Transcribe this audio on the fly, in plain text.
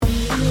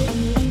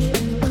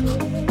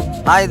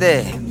Hi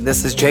there,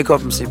 this is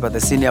Jacob Msipha,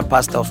 the senior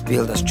pastor of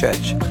Builders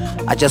Church.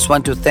 I just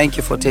want to thank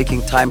you for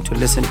taking time to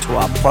listen to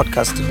our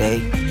podcast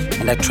today,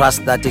 and I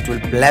trust that it will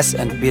bless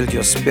and build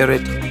your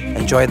spirit.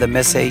 Enjoy the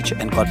message,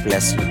 and God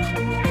bless you.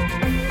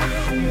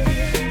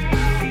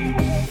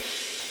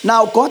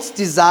 Now, God's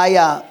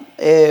desire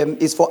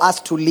is for us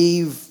to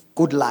live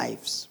good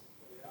lives.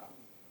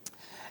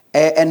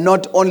 And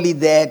not only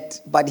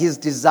that, but his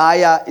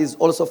desire is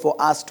also for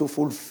us to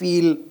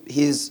fulfill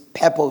his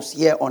purpose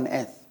here on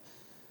earth.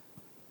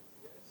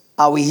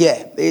 Are we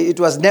here? It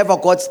was never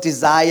God's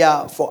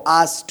desire for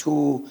us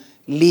to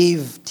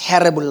live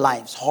terrible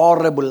lives,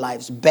 horrible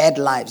lives, bad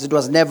lives. It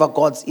was never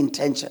God's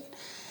intention.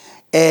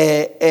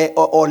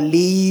 Or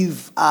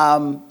live,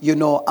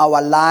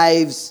 our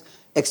lives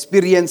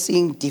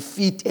experiencing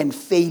defeat and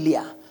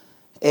failure.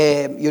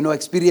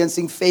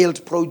 Experiencing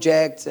failed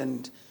projects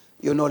and,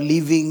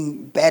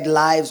 living bad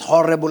lives,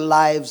 horrible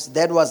lives.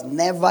 That was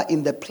never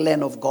in the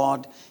plan of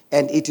God,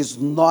 and it is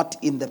not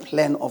in the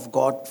plan of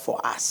God for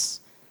us.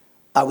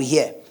 Are we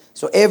here?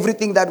 So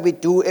everything that we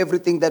do,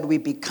 everything that we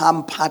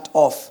become part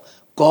of,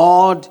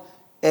 God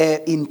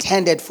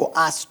intended for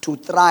us to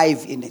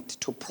thrive in it,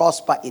 to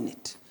prosper in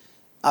it.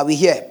 Are we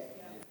here?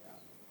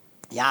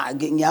 Yeah,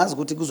 ngiyazi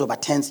ukuthi kuzoba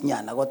tense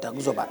nyana kodwa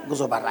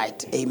kuzoba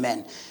right.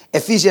 Amen.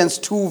 Ephesians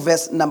 2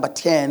 verse number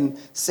 10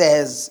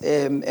 says,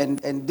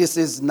 and this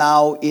is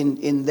now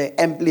in the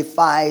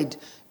amplified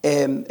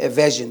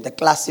version, the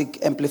classic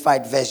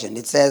amplified version.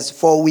 It says,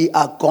 "For we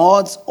are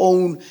God's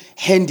own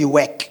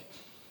handiwork,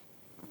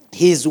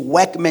 his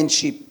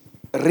workmanship,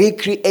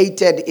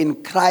 recreated in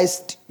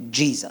Christ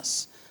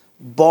Jesus,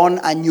 born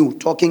anew,"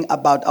 talking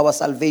about our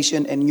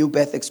salvation and new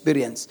birth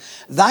experience,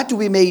 "that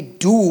we may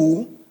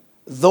do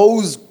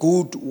those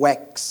good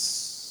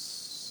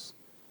works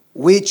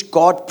which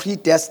God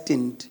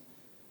predestined,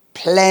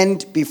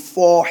 planned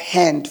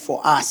beforehand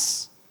for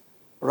us."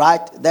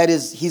 Right? That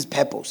is his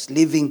purpose,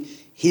 living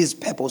his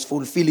purpose,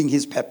 fulfilling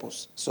his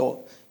purpose. So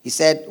he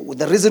said,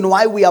 the reason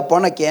why we are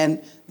born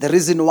again, the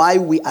reason why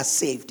we are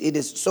saved, it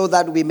is so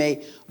that we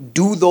may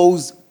do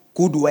those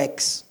good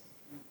works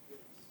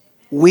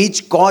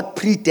which God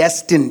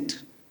predestined,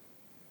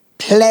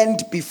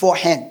 planned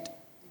beforehand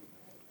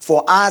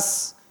for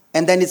us.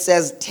 And then it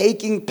says,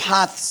 taking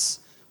paths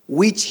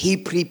which he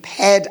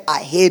prepared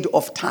ahead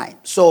of time.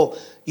 So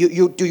do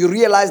you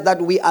realize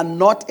that we are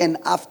not an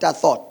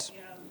afterthought?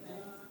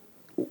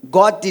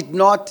 God did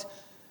not,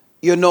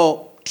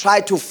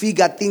 try to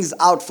figure things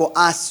out for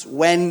us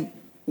when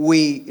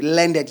we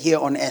landed here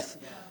on earth.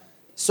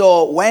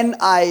 So when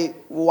I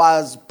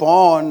was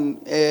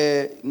born,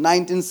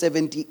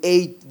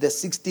 1978, the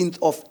 16th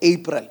of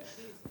April,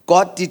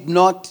 God did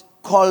not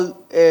call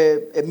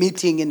a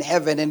meeting in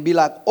heaven and be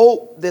like,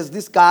 "Oh, there's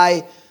this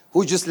guy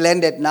who just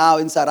landed now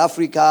in South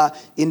Africa,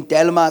 in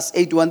Delmas,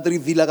 813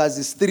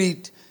 Vilakazi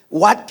Street.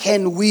 What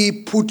can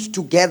we put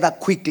together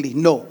quickly?"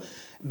 No.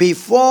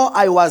 Before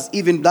I was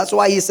even, that's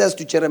why he says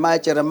to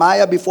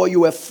Jeremiah, "Before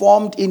you were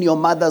formed in your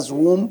mother's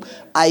womb,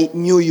 I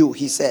knew you,"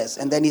 he says.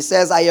 And then he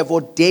says, "I have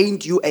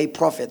ordained you a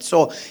prophet."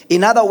 So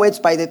in other words,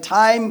 by the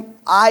time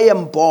I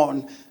am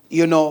born,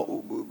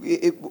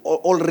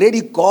 already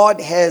God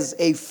has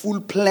a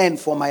full plan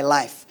for my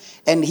life.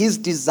 And his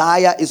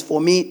desire is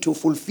for me to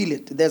fulfill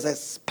it. There's a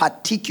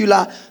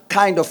particular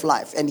kind of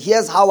life. And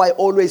here's how I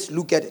always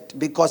look at it.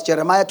 Because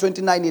Jeremiah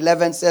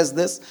 29:11 says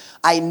this,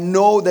 "I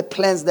know the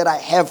plans that I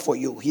have for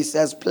you." He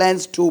says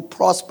plans to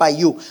prosper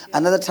you.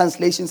 Another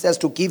translation says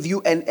to give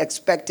you an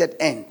expected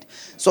end.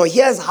 So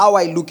here's how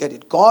I look at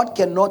it. God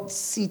cannot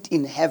sit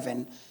in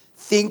heaven,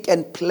 think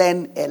and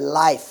plan a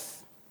life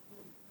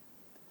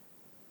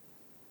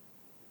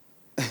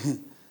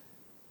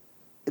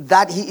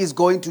that he is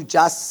going to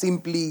just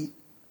simply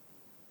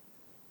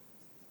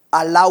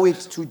allow it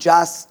to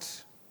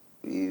just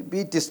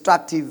be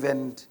destructive.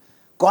 And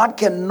God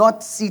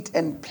cannot sit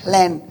and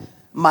plan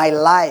my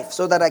life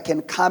so that I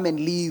can come and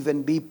live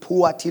and be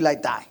poor till I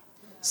die,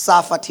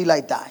 suffer till I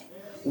die.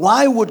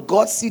 Why would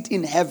God sit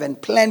in heaven,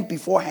 plan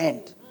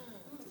beforehand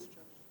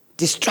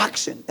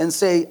destruction, and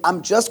say,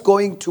 "I'm just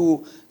going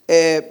to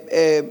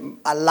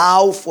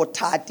allow for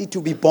Tati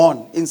to be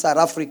born in South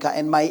Africa,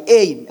 and my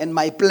aim and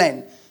my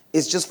plan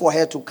is just for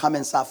her to come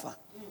and suffer"?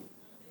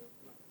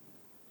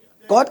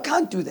 God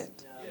can't do that.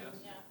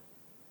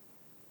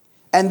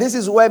 And this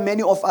is where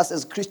many of us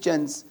as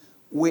Christians,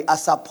 we are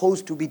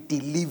supposed to be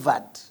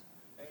delivered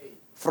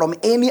from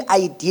any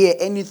idea,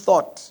 any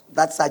thought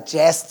that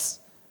suggests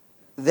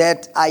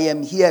that I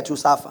am here to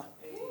suffer.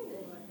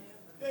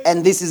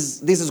 And this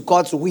is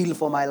God's will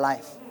for my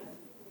life.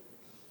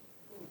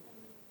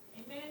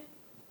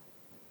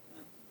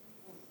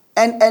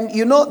 And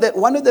you know that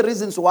one of the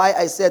reasons why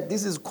I said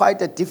this is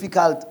quite a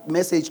difficult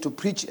message to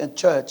preach in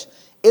church,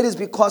 it is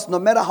because no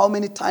matter how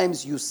many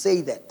times you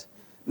say that,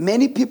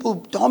 many people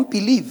don't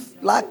believe.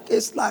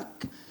 It's like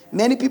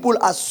many people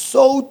are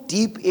so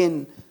deep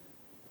in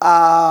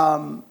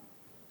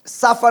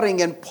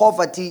suffering and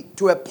poverty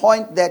to a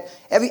point that,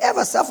 have you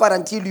ever suffered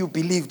until you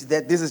believed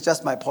that this is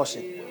just my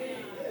portion?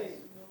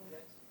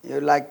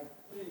 You're like,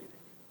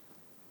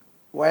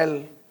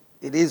 well,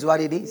 It is what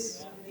it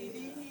is.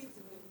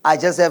 I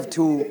just have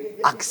to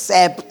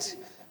accept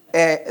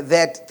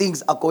that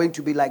things are going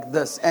to be like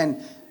this.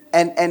 And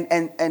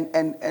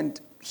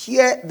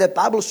here the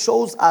Bible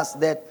shows us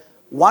that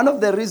one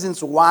of the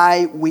reasons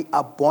why we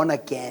are born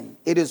again,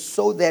 it is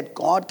so that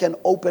God can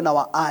open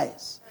our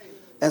eyes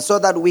and so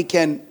that we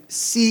can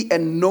see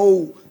and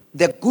know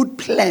the good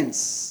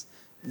plans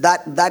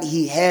that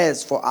he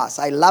has for us.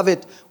 I love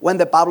it when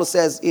the Bible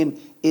says in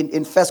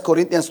 1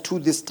 Corinthians 2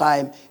 this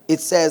time, it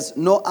says,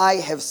 no eye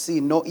have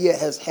seen, no ear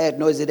has heard,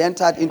 nor is it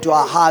entered into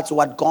our hearts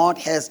what God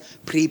has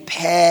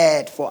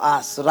prepared for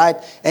us, right?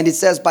 And it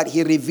says, but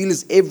he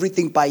reveals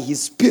everything by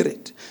his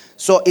Spirit.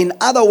 So in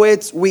other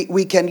words,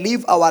 we can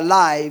live our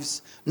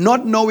lives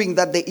not knowing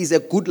that there is a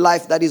good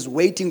life that is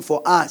waiting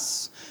for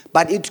us,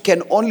 but it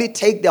can only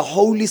take the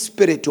Holy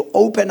Spirit to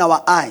open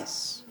our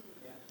eyes,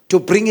 to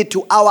bring it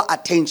to our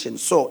attention.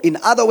 So in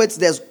other words,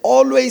 there's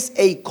always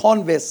a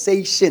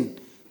conversation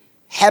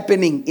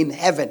happening in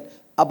heaven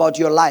about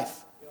your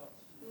life.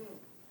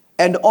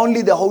 And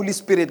only the Holy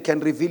Spirit can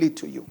reveal it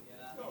to you.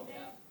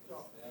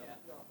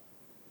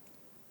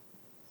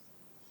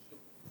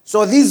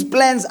 So these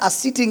plans are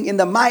sitting in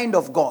the mind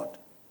of God.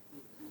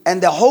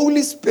 And the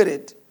Holy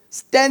Spirit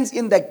stands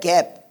in the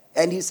gap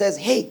and he says,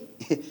 hey,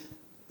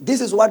 this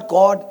is what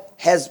God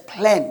has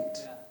planned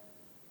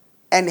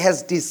and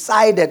has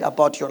decided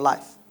about your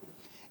life.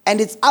 And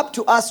it's up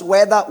to us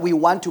whether we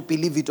want to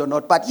believe it or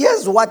not. But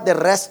here's what the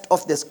rest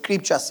of the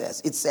scripture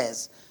says. It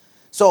says,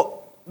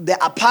 so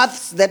there are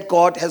paths that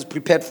God has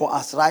prepared for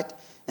us, right?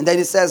 And then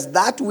it says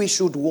that we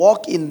should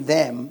walk in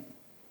them,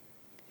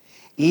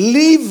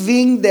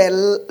 living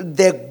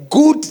the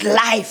good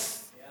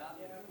life,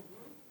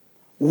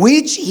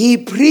 which he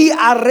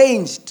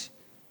prearranged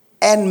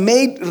and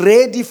made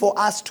ready for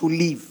us to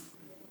live.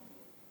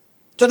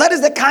 So that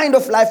is the kind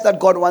of life that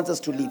God wants us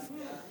to live.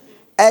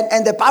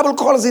 And the Bible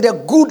calls it a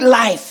good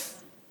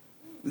life.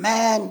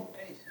 Man,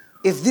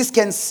 if this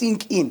can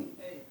sink in.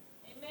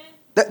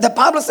 The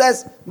Bible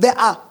says there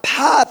are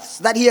paths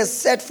that he has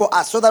set for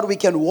us so that we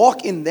can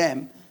walk in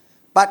them.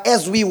 But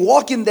as we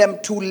walk in them,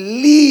 to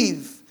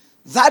live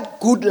that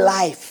good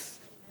life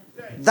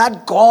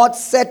that God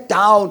set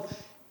down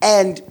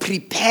and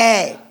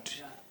prepared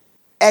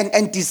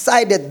and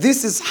decided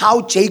this is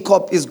how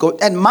Jacob is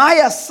going. And my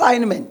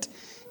assignment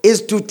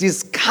is to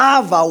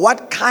discover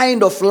what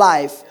kind of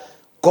life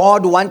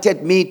God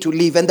wanted me to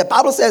live. And the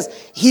Bible says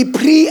he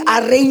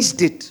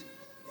prearranged it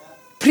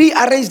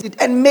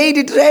and made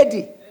it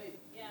ready.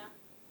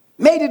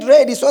 Made it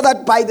ready so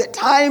that by the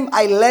time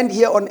I land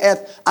here on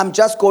earth, I'm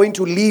just going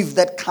to live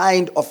that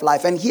kind of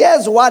life. And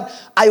here's what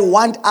I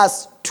want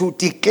us to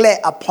declare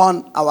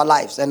upon our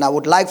lives. And I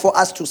would like for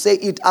us to say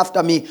it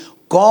after me.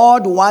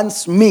 God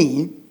wants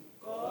me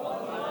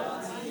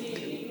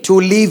to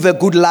live a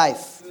good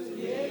life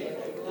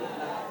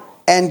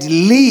and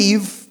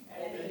live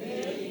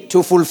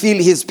to fulfill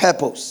his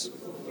purpose.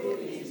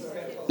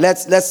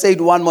 Let's say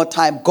it one more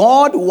time.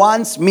 God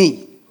wants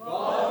me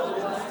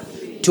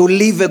to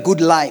live a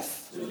good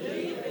life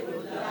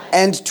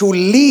and to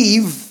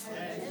live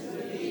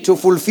to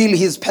fulfill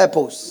his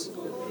purpose.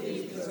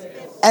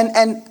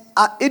 And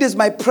it is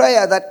my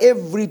prayer that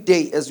every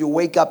day as you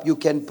wake up, you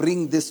can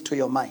bring this to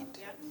your mind.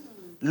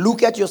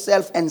 Look at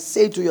yourself and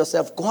say to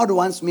yourself, God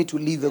wants me to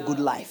live a good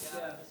life.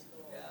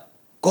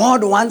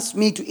 God wants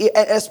me to,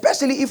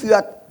 especially if you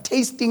are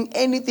tasting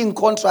anything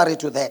contrary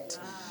to that.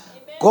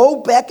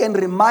 Go back and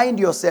remind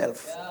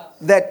yourself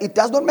that it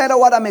does not matter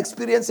what I'm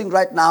experiencing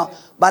right now,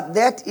 but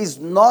that is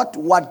not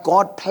what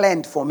God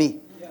planned for me.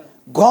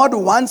 God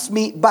wants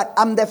me, but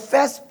I'm the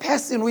first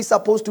person who is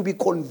supposed to be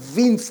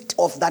convinced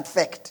of that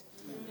fact.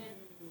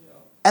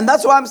 And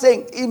that's why I'm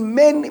saying in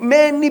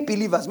many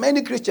believers,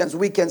 many Christians,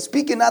 we can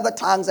speak in other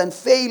tongues and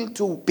fail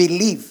to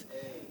believe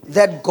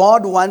that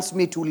God wants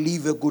me to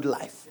live a good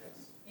life.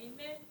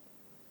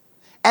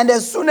 And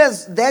as soon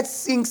as that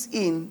sinks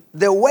in,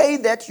 the way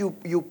that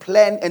you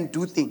plan and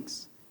do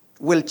things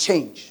will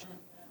change.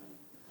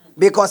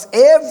 Because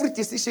every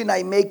decision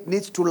I make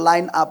needs to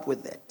line up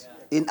with that.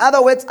 In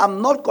other words,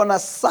 I'm not going to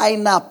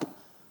sign up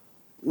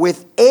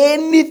with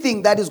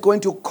anything that is going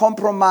to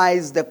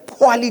compromise the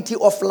quality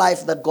of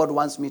life that God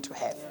wants me to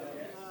have.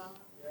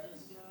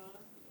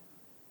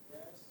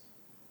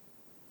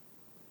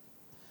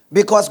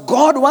 Because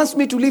God wants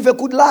me to live a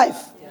good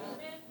life.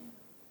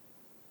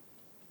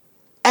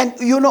 And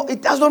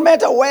it doesn't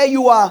matter where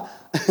you are,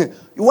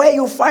 where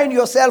you find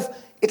yourself.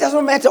 It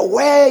doesn't matter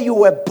where you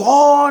were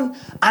born,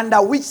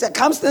 under which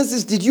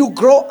circumstances did you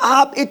grow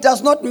up. It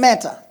does not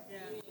matter.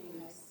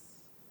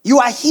 You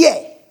are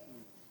here.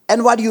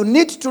 And what you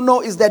need to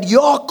know is that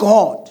your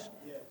God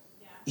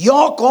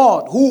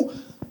who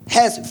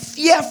has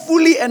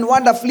fearfully and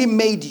wonderfully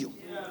made you,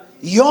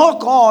 your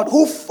God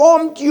who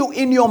formed you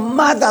in your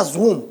mother's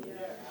womb,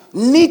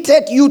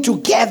 knitted you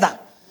together,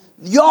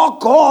 your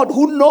God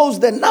who knows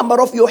the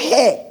number of your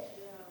hair,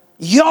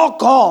 your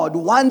God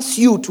wants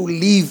you to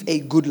live a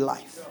good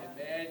life.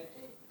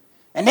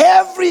 And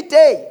every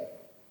day,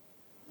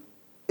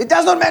 it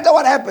does not matter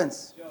what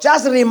happens.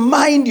 Just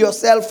remind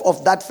yourself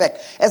of that fact.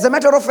 As a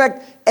matter of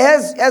fact,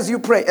 as you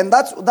pray, and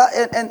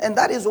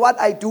that is what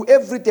I do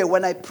every day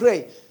when I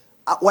pray.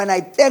 When I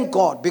thank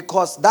God,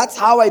 because that's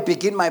how I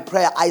begin my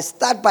prayer. I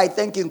start by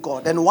thanking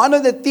God. And one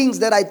of the things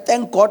that I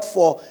thank God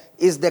for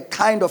is the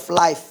kind of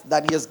life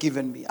that He has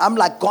given me. I'm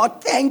like,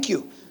 God, thank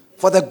you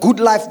for the good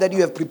life that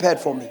you have prepared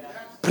for me,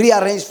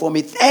 prearranged for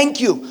me.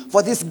 Thank you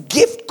for this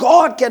gift.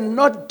 God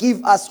cannot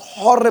give us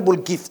horrible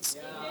gifts.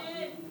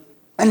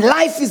 And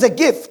life is a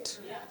gift.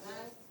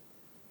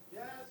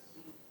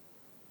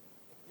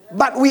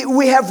 But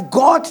we have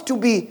got to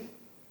be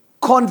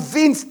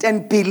convinced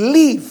and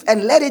believe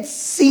and let it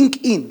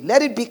sink in.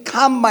 Let it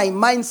become my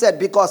mindset,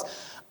 because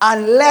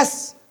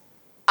unless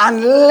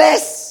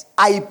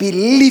I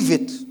believe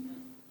it,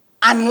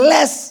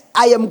 unless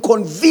I am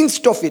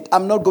convinced of it,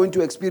 I'm not going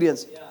to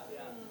experience it.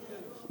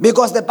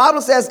 Because the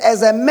Bible says,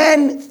 as a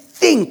man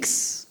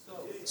thinks,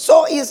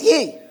 so is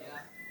he.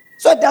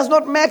 So it does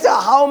not matter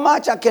how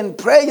much I can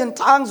pray in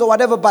tongues or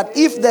whatever, but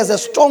if there's a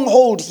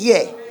stronghold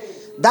here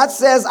that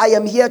says I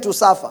am here to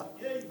suffer,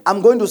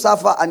 I'm going to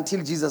suffer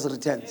until Jesus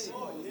returns.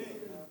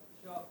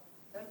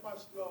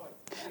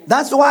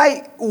 That's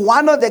why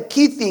one of the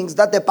key things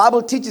that the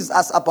Bible teaches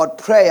us about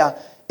prayer,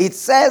 it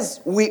says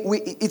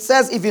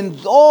even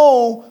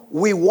though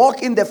we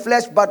walk in the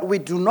flesh, but we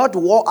do not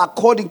walk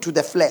according to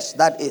the flesh,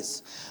 that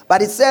is.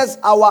 But it says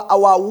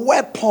our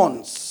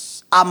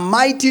weapons are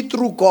mighty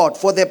through God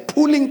for the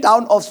pulling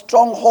down of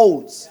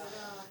strongholds,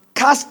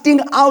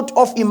 casting out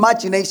of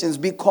imaginations,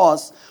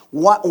 because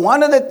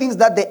one of the things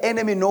that the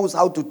enemy knows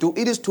how to do,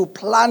 it is to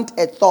plant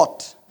a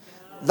thought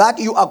that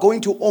you are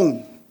going to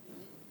own.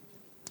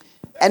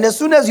 And as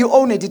soon as you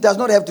own it, it does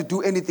not have to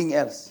do anything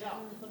else.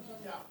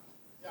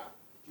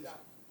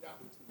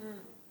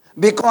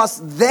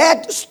 Because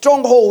that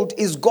stronghold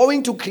is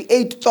going to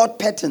create thought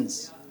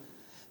patterns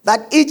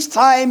that each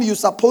time you're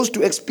supposed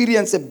to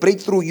experience a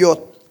breakthrough, your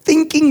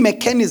thinking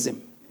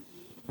mechanism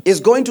is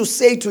going to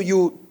say to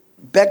you,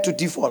 back to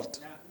default.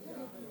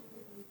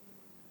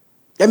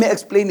 Let me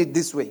explain it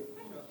this way.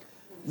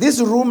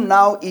 This room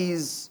now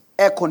is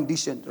air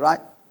conditioned, right?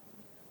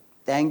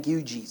 Thank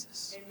you,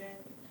 Jesus.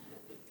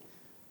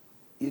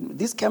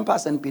 This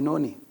campus in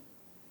Benoni.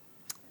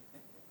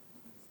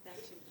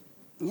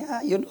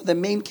 Yeah, the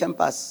main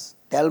campus,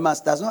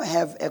 Delmas, does not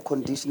have air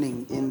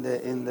conditioning in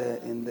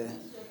the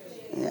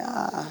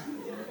yeah.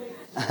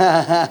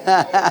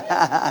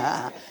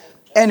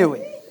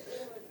 Anyway,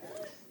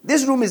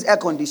 this room is air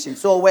conditioned.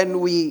 So when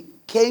we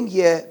came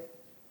here,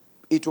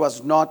 it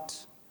was not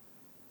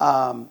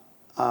on,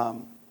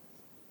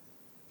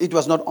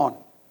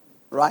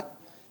 right?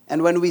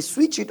 And when we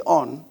switch it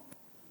on,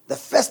 the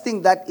first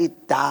thing that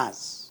it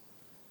does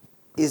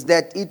is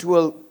that it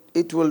will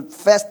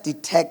first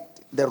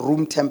detect the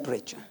room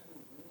temperature.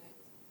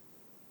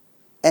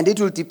 And it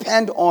will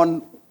depend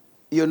on,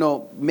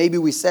 maybe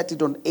we set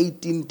it on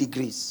 18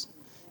 degrees.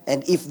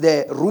 And if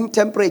the room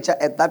temperature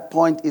at that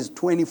point is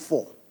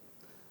 24,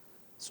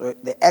 so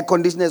the air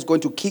conditioner is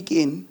going to kick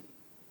in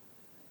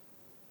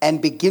and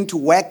begin to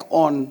work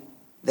on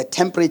the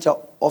temperature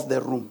of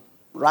the room,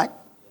 right?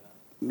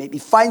 Maybe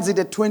finds it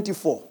at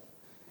 24.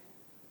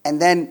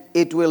 And then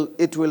it will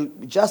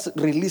just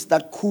release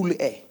that cool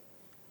air.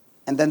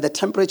 And then the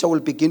temperature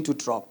will begin to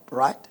drop,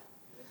 right?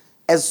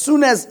 As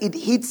soon as it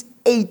hits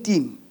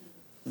 18,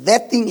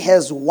 that thing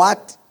has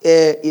what?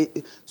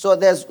 So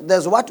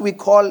there's what we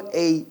call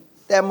a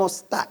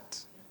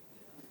thermostat.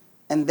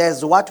 And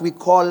there's what we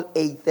call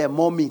a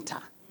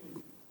thermometer.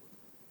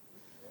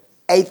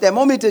 A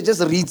thermometer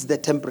just reads the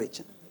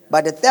temperature.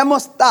 But a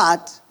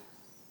thermostat,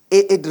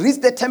 it reads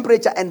the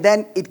temperature and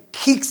then it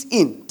kicks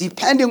in,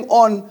 depending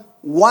on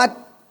what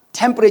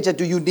temperature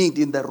do you need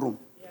in the room.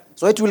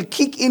 So it will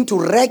kick in to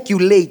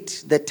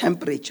regulate the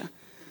temperature,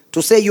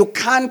 to say you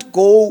can't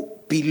go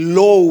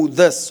below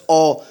this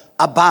or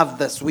above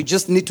this. We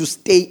just need to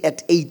stay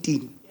at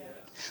 18.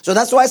 So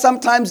that's why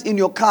sometimes in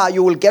your car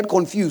you will get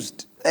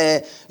confused.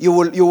 You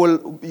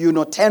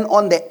will turn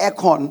on the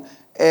aircon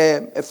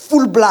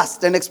full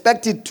blast and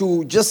expect it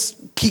to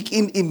just kick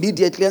in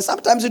immediately. And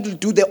sometimes it will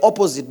do the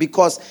opposite,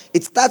 because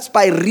it starts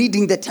by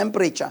reading the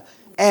temperature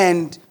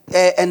and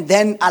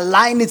then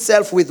align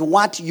itself with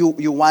what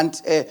you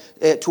want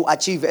to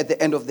achieve at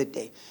the end of the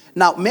day.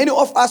 Now, many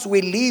of us,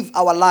 we live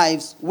our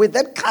lives with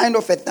that kind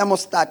of a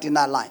thermostat in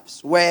our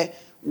lives, where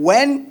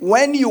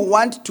when you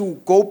want to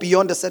go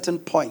beyond a certain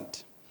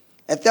point,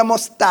 a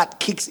thermostat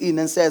kicks in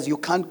and says you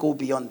can't go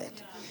beyond that.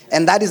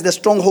 And that is the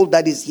stronghold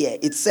that is here.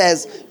 It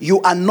says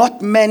you are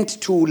not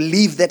meant to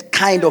live that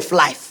kind of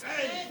life.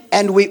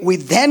 And we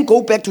then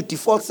go back to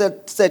default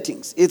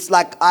settings. It's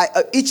like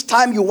each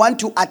time you want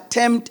to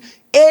attempt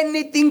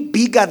anything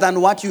bigger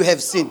than what you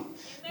have seen,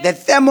 the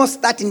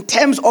thermostat in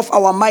terms of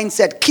our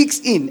mindset kicks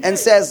in and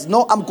says,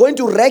 no, I'm going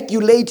to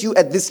regulate you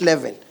at this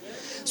level.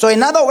 So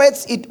in other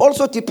words, it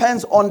also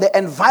depends on the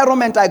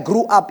environment I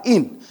grew up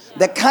in,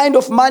 the kind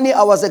of money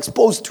I was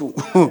exposed to,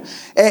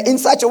 in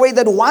such a way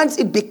that once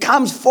it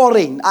becomes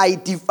foreign, I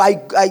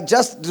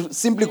just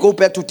simply go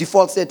back to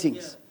default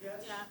settings.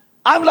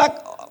 I'm like,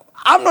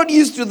 I'm not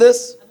used to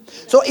this.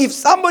 So if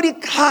somebody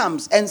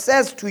comes and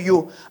says to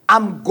you,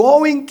 I'm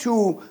going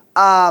to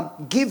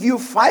give you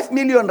 5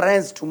 million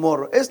rands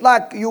tomorrow, it's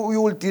like you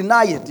will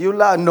deny it. You'll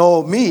like,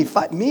 no, me.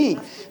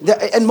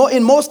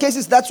 In most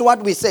cases, that's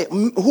what we say.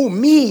 Who,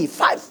 me?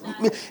 5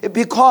 me.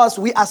 Because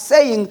we are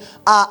saying,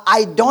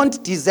 I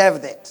don't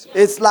deserve that.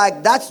 It's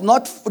like, that's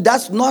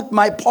not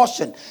my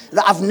portion.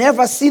 I've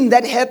never seen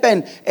that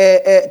happen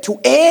to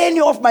any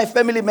of my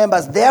family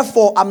members.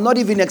 Therefore, I'm not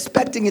even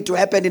expecting it to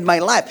happen in my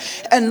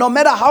life. And no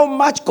matter how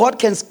much God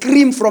can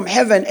scream from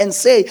heaven and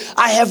say,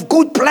 I have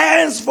good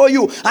plans for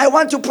you, I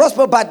want to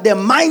prosper, but the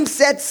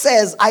mindset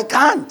says, I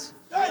can't.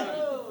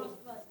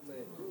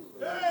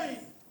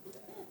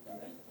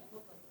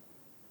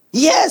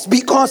 Yes,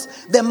 because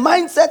the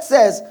mindset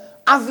says,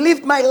 I've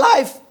lived my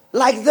life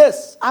like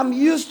this. I'm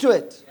used to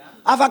it.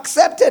 I've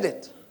accepted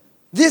it.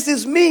 This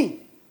is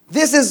me.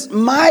 This is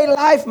my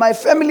life, my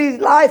family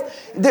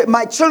life.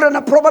 My children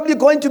are probably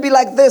going to be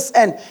like this.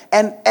 And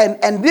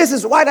this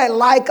is what I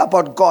like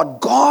about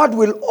God. God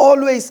will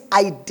always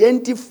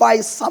identify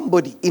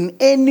somebody in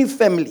any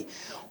family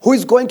who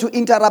is going to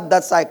interrupt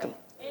that cycle.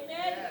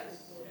 Amen.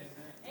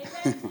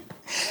 Amen.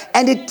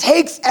 And it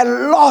takes a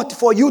lot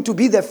for you to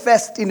be the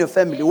first in your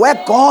family. Where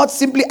God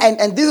simply,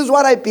 and this is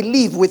what I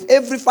believe with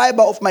every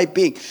fiber of my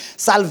being,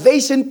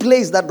 salvation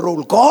plays that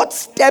role. God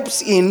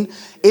steps in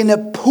a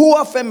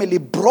poor family,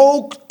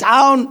 broke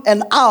down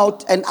and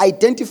out, and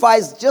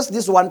identifies just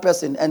this one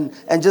person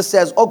and just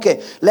says,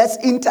 okay,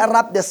 let's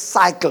interrupt the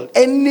cycle.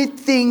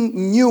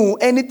 Anything new,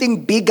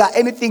 anything bigger,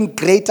 anything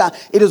greater,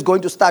 it is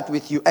going to start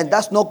with you. And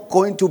that's not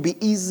going to be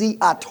easy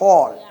at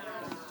all.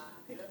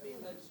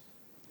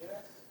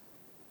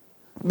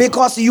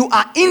 Because you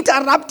are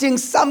interrupting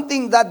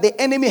something that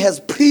the enemy has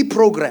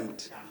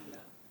pre-programmed.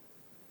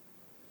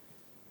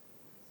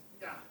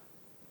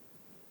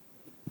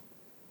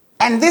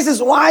 And this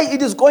is why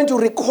it is going to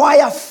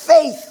require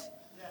faith.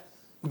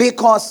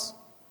 Because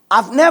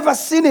I've never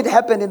seen it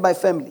happen in my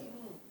family.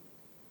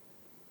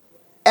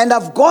 And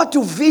I've got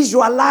to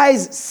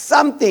visualize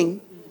something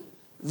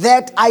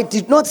that I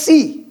did not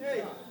see.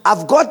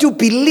 I've got to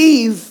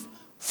believe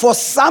for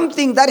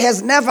something that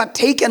has never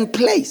taken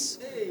place.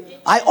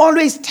 I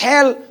always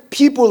tell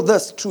people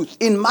this truth.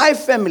 In my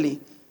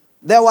family,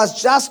 there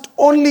was just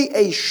only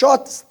a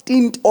short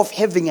stint of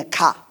having a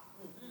car.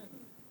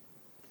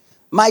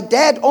 My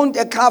dad owned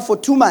a car for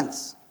 2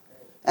 months.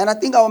 And I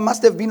think I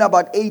must have been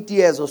about 8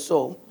 years or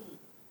so.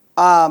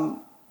 And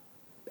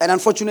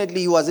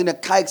unfortunately, he was in a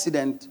car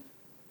accident.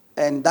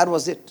 And that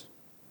was it.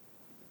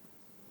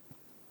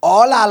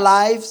 All our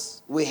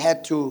lives, we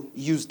had to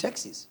use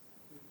taxis.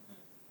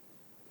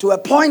 To a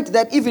point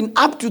that even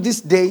up to this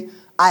day,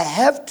 I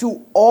have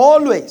to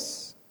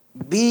always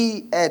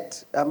be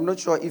at, I'm not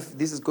sure if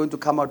this is going to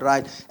come out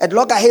right, at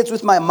loggerheads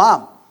with my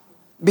mom.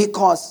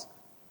 Because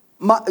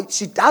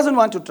she doesn't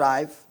want to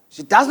drive.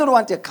 She doesn't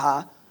want a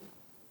car.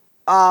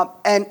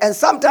 And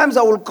sometimes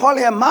I will call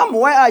her, Mom,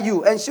 where are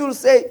you? And she will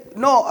say,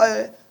 no,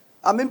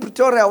 I'm in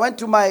Pretoria. I went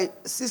to my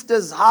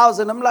sister's house.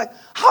 And I'm like,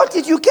 how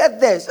did you get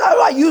there? So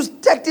I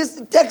used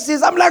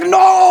taxis. I'm like,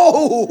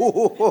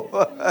 no.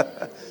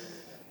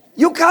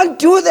 You can't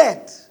do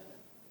that.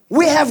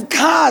 We have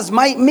cars.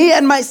 Me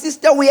and my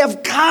sister, we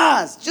have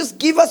cars. Just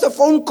give us a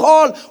phone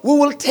call. We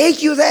will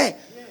take you there.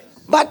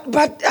 But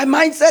a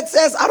mindset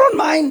says, I don't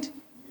mind.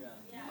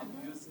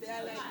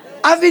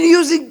 I've been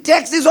using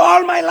taxis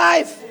all my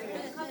life.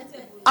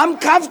 I'm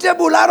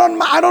comfortable. I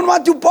don't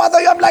want to bother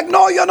you. I'm like,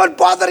 no, you're not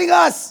bothering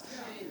us.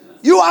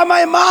 You are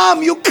my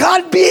mom. You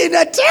can't be in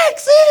a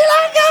taxi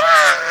like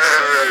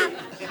that.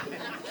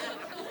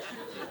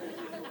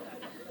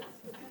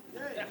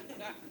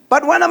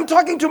 But when I'm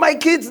talking to my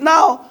kids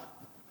now,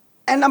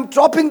 and I'm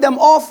dropping them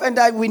off, and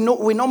we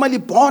normally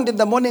bond in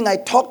the morning. I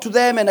talk to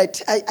them, and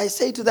I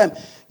say to them,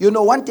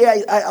 one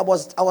day I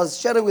was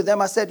sharing with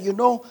them. I said,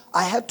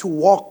 I had to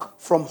walk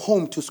from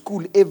home to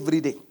school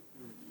every day.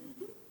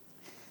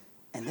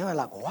 And they were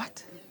like,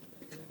 what?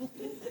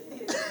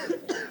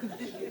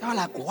 They were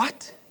like,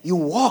 what? You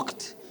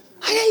walked?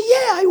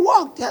 I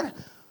walked.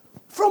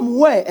 From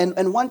where?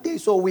 And one day,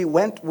 so we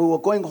were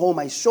going home.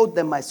 I showed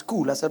them my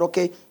school. I said,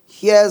 okay,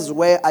 here's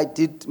where I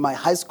did my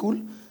high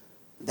school.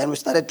 Then we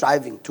started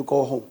driving to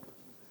go home.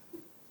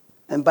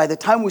 And by the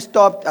time we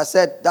stopped, I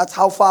said, that's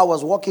how far I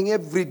was walking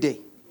every day.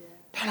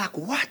 They're like,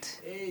 what?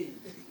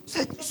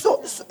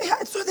 So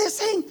they're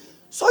saying,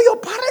 so your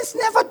parents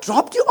never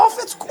dropped you off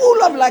at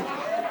school? I'm like,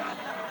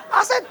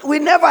 I said, we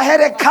never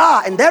had a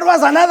car. And that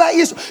was another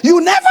issue. You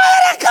never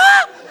had a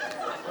car?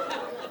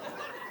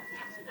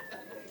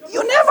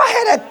 You never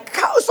had a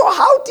car? So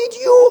how did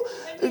you?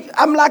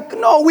 I'm like,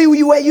 no,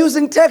 we were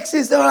using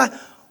taxis. They were like,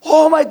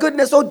 oh my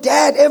goodness, oh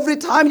Dad, every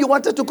time you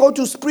wanted to go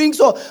to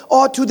Springs or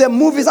to the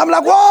movies, I'm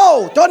like,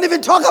 whoa, don't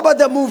even talk about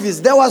the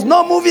movies. There was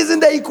no movies in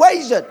the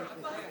equation.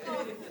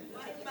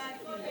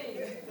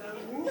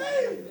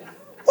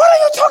 What are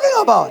you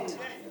talking about?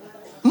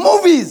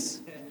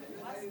 Movies.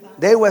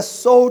 They were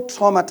so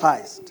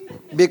traumatized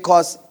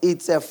because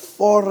it's a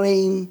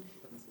foreign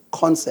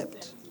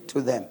concept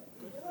to them.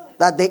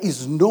 That there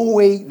is no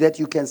way that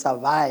you can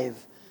survive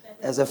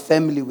as a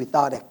family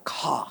without a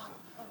car.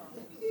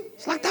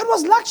 It's like, that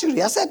was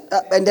luxury. I said,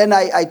 and then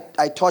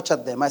I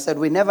tortured them. I said,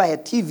 we never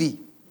had TV.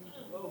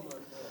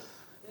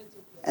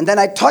 And then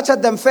I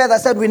tortured them further. I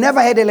said, we never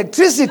had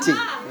electricity.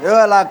 They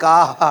were like,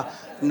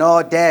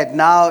 no, Dad,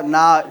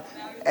 now.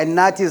 And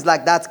Nati's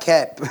like, that's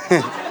cap.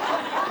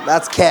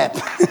 That's cap.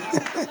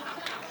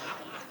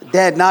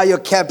 Dad, now you're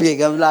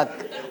capping. I'm like,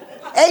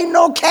 ain't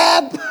no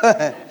cap.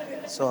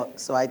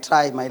 So I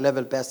try my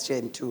level best,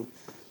 Shane, to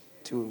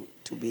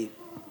be.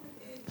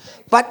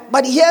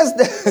 But here's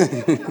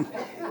the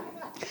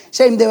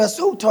Shane, they were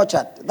so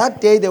tortured.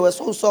 That day they were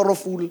so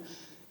sorrowful.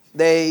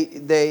 But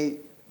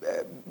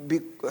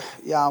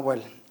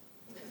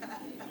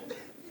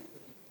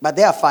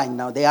they are fine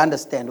now. They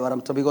understand what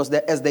I'm talking about,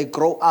 because as they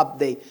grow up,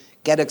 they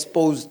get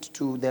exposed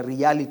to the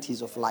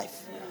realities of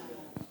life.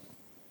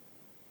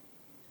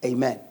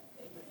 Amen.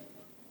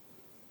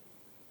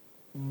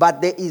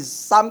 But there is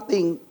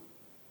something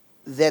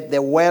that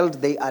the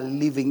world they are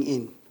living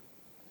in,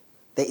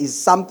 there is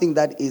something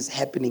that is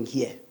happening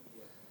here.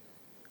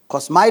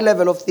 Because my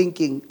level of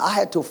thinking, I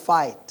had to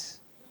fight.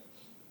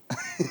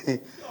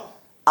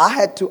 I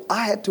had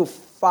to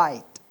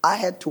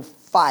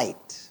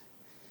fight.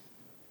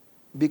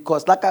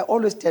 Because like I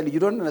always tell you, you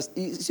don't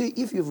understand. You see,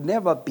 if you've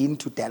never been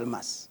to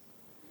Delmas,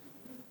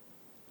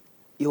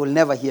 you will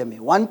never hear me.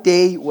 One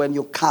day when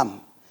you come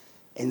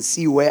and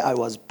see where I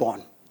was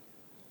born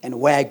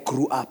and where I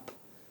grew up,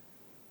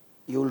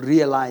 you'll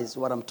realize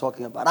what I'm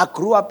talking about. I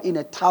grew up in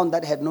a town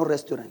that had no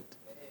restaurant.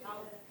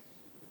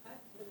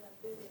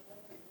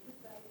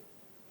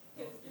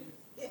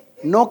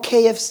 No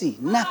KFC,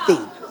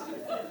 nothing.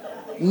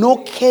 No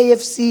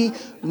KFC,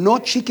 no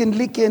chicken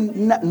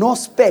licken, no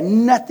Spare,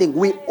 nothing.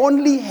 We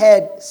only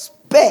had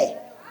Spare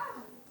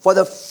for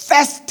the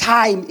first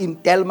time in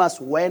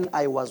Delmas when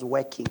I was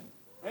working.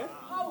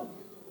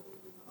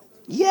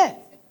 Yeah.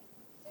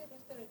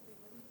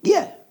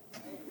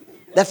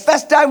 The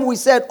first time we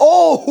said,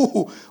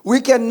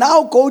 we can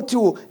now go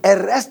to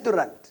a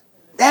restaurant.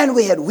 Then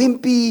we had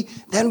Wimpy,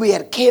 then we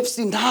had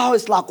KFC. Now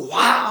it's like,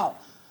 wow.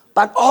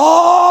 But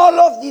all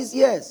of these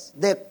years,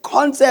 the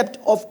concept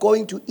of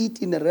going to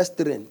eat in a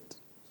restaurant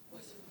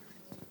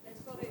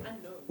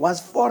was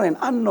foreign,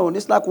 unknown.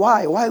 It's like,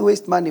 why? Why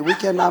waste money?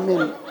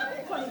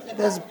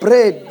 There's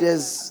bread,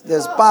 there's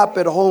pap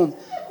at home.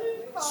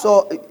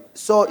 So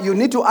you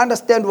need to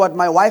understand what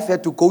my wife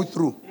had to go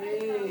through.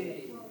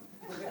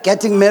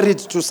 Getting married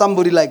to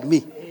somebody like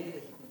me.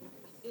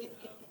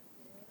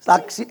 It's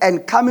like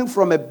and coming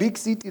from a big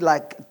city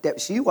like that,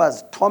 she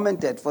was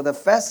tormented for the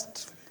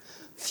first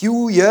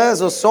few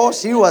years or so.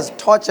 She was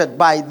tortured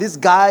by this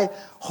guy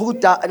who,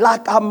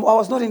 I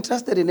was not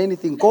interested in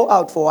anything. Go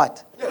out for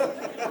what?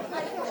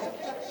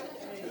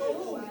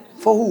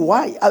 For who?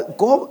 Why?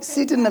 Go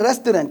sit in a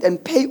restaurant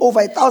and pay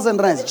over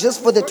 1,000 rands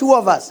just for the two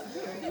of us.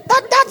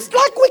 That's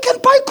like we can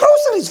buy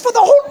groceries for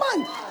the whole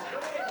month.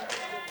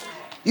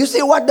 You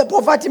see what the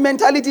poverty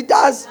mentality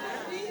does?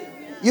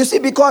 You see,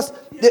 because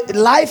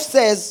life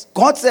says,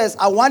 God says,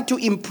 I want to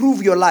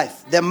improve your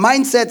life. The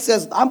mindset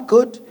says, I'm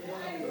good.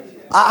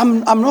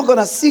 I'm not going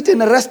to sit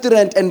in a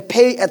restaurant and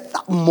pay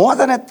more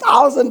than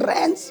 1,000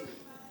 rands.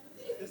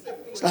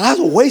 It's like, that's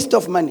a waste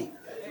of money.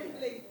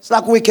 It's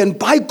like we can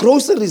buy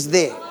groceries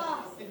there.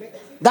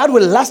 That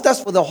will last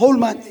us for the whole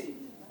month.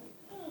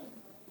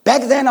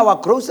 Back then, our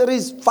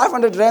groceries,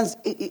 500 rands,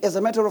 as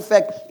a matter of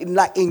fact,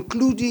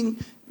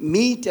 including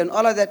meat and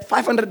all of that,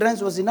 500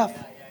 rands was enough.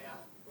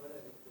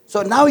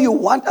 So now you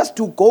want us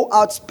to go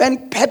out,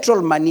 spend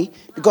petrol money,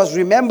 because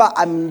remember,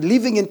 I'm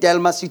living in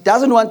Delmas. She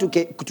doesn't want to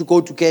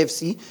go to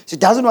KFC. She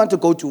doesn't want to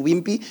go to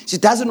Wimpy. She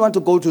doesn't want to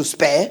go to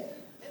Spare.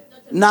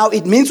 Now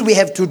it means we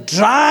have to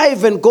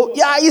drive and go.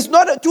 Yeah,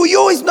 to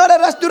you, it's not a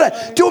restaurant.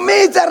 To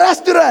me, it's a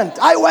restaurant.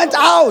 I went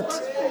out.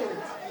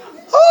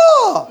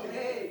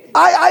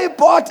 I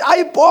bought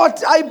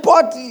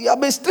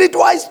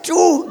Streetwise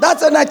too.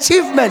 That's an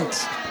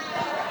achievement.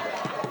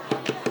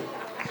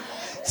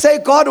 Say,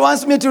 God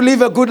wants me to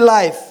live a good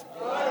life.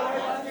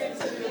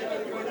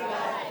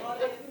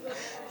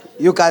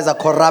 You guys are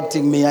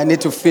corrupting me. I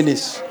need to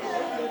finish.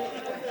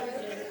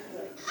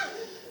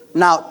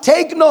 Now,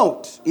 take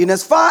note. In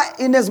as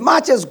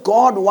much as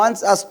God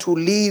wants us to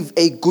live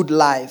a good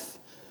life,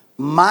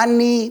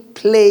 money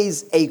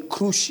plays a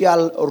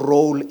crucial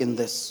role in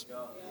this.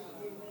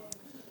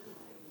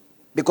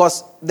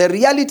 Because the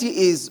reality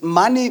is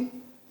money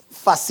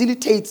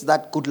facilitates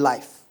that good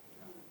life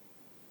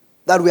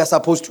that we are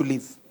supposed to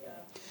live.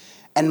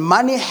 And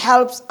money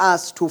helps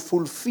us to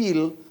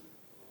fulfill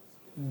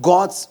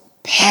God's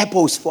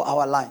purpose for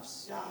our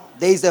lives.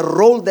 There is a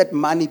role that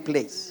money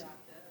plays.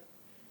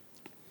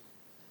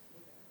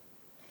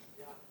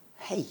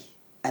 Hey,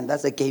 and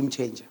that's a game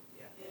changer.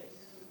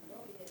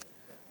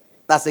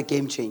 That's a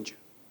game changer.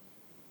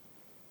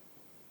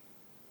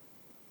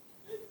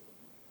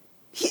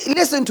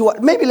 Listen to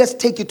what, maybe let's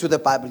take it to the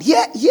Bible.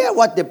 Hear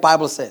what the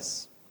Bible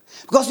says.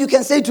 Because you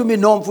can say to me,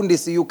 no,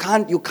 Mfundisi, you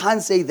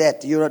can't say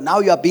that. Now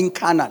you are being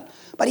carnal.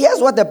 But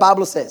here's what the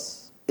Bible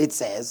says. It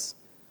says,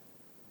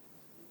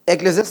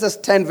 Ecclesiastes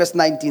 10 verse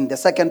 19, the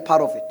second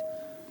part of it.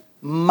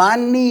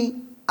 Money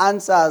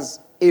answers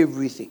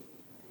everything.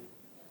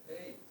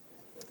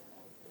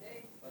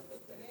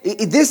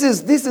 This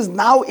is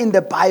now in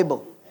the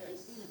Bible.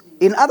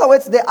 In other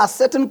words, there are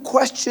certain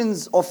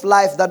questions of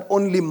life that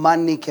only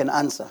money can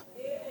answer.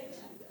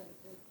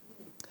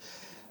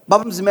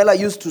 Baba Mzimela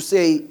used to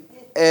say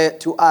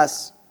to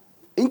us,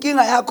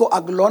 inkinga yakho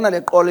akulona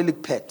leqolo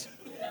likuphethe.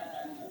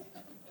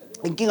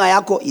 Inkinga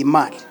yakho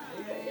imali.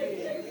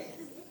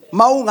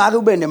 Mawungake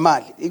ube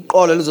nemali,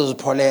 iqolo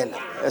lizozipholela.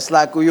 It's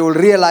like you'll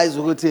realize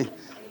ukuthi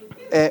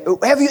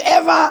have you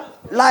ever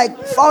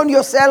found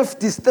yourself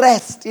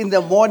distressed in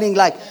the morning,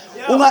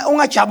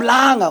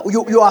 ungajabulanga,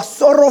 you are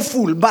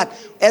sorrowful, but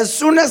as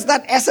soon as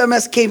that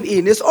SMS came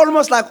in, it's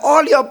almost like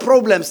all your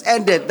problems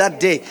ended that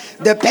day.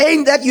 The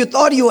pain that you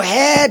thought you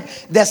had,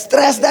 the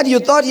stress that you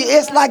thought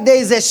it's like there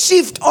is a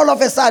shift all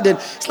of a sudden.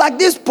 It's like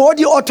this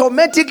body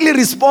automatically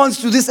responds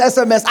to this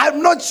SMS.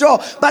 I'm not sure,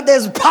 but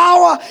there's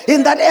power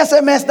in that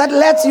SMS that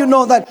lets you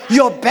know that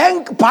your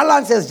bank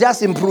balance has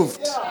just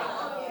improved.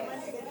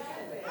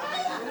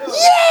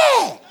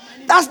 Yeah,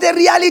 that's the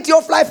reality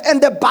of life, and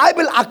the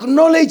Bible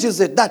acknowledges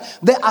it, that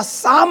there are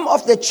some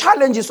of the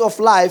challenges of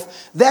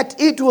life that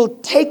it will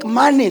take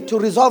money to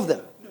resolve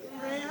them.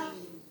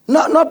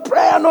 Not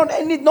prayer,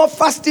 not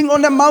fasting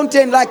on a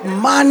mountain, like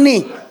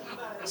money.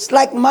 It's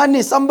like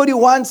money. Somebody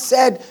once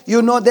said, he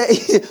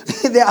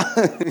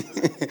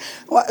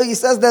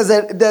says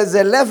there's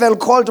a level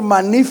called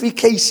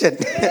magnification.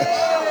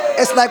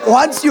 It's like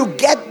once you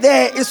get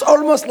there, it's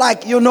almost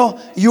like, you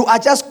are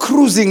just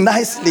cruising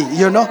nicely,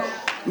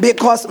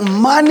 because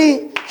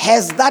money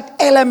has that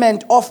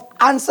element of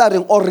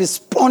answering or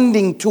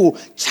responding to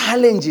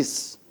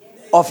challenges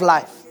of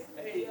life.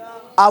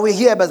 Are we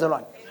here,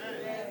 Bezalon?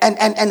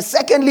 And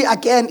secondly,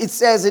 again, it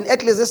says in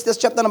Ecclesiastes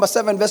chapter number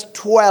 7, verse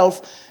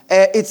 12,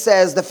 it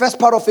says, the first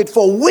part of it,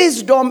 for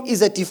wisdom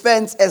is a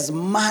defense as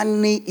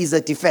money is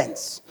a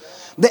defense.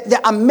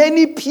 There are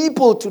many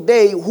people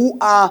today who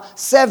are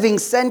serving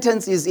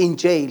sentences in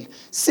jail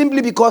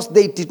simply because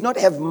they did not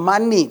have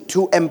money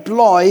to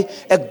employ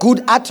a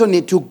good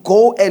attorney to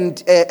go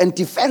and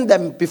defend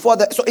them before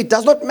the. So it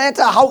does not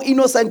matter how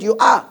innocent you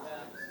are.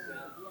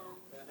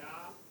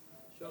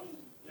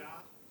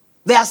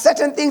 There are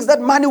certain things that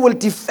money will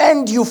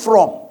defend you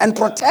from and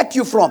protect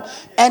you from.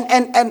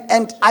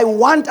 And I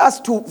want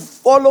us to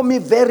follow me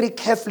very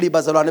carefully,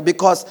 Bazalwane,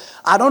 because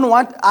I don't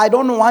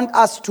want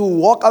us to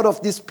walk out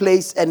of this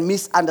place and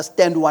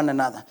misunderstand one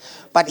another.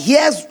 But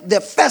here's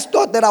the first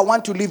thought that I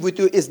want to leave with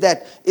you is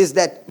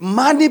that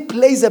money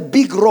plays a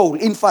big role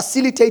in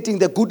facilitating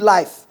the good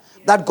life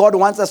that God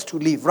wants us to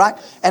live, right?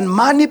 And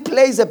money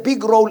plays a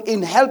big role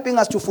in helping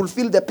us to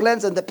fulfill the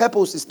plans and the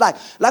purposes. Like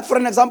for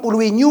an example,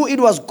 we knew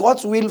it was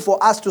God's will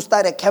for us to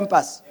start a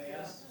campus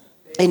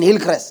in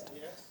Hillcrest.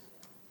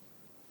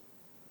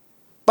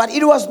 But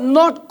it was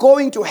not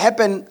going to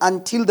happen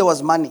until there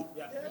was money.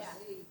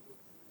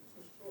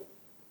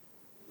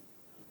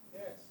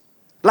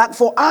 Like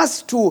for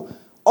us to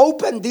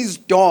open these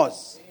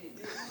doors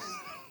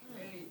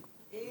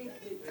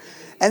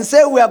and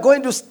say we are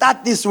going to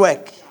start this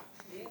work.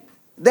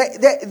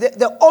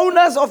 The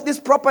owners of this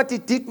property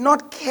did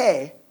not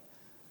care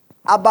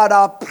about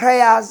our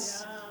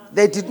prayers.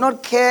 They did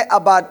not care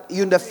about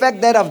the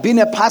fact that I've been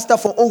a pastor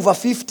for over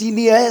 15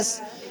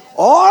 years.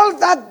 All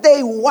that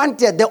they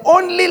wanted, the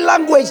only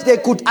language they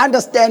could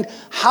understand,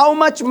 how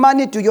much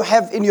money do you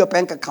have in your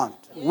bank account?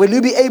 Will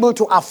you be able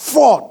to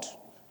afford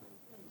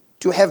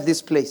to have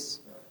this place?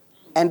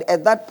 And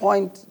at that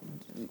point,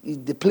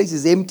 the place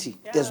is empty.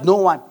 There's no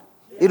one.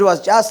 It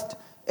was just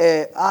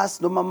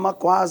us, no Mama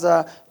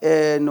Kwaza,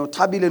 no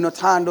Tabile, no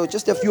Tando,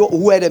 just a few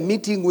who had a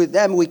meeting with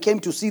them. We came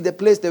to see the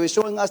place. They were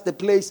showing us the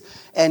place.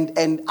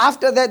 And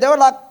after that, they were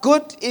like,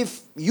 good,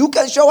 if you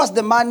can show us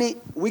the money,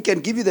 we can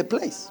give you the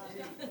place.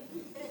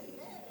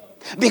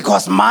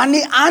 Because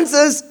money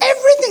answers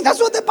everything. That's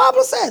what the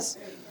Bible says.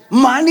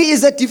 Money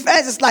is a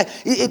defense. It's like,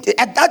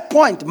 at that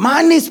point,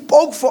 money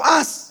spoke for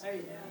us.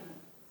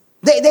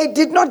 They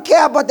did not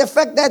care about the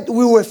fact that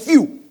we were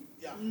few.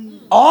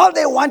 All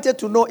they wanted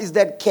to know is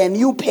that, can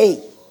you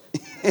pay?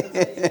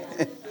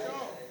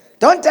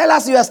 Don't tell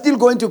us you are still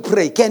going to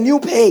pray. Can you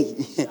pay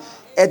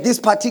at this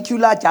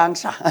particular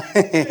juncture?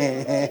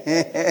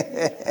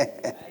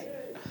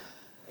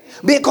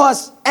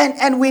 Because,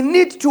 and we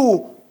need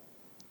to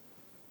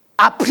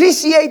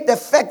appreciate the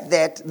fact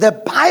that the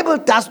Bible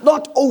does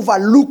not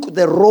overlook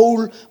the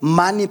role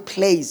money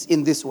plays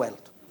in this world.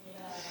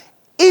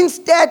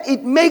 Instead,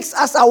 it makes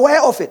us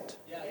aware of it.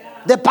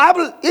 The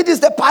Bible, it is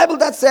the Bible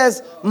that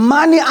says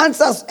money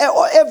answers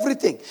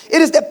everything.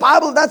 It is the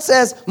Bible that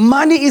says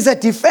money is a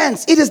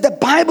defense. It is the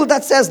Bible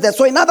that says that.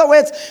 So in other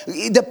words,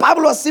 the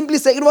Bible was simply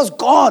saying, it was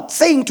God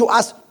saying to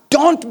us,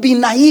 don't be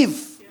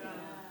naive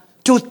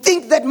to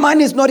think that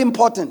money is not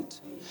important.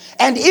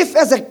 And if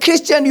as a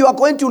Christian you are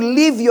going to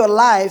live your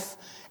life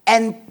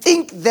and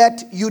think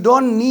that you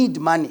don't need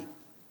money,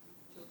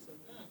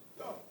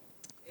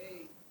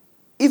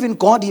 even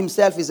God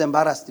himself is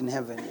embarrassed in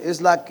heaven. It's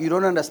like you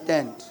don't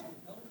understand.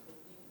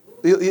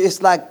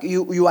 It's like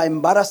you are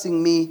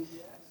embarrassing me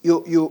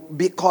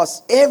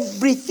Because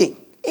everything,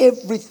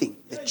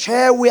 the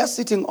chair we are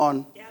sitting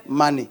on,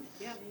 money.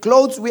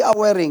 Clothes we are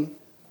wearing,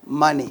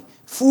 money.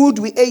 Food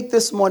we ate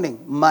this morning,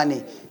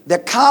 money. The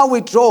car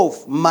we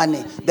drove,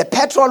 money. The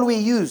petrol we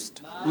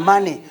used,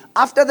 money.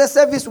 After the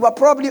service, we are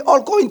probably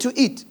all going to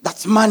eat.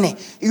 That's money.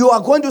 You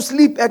are going to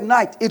sleep at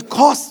night. It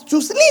costs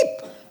to sleep.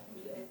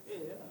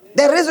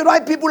 The reason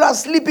why people are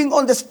sleeping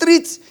on the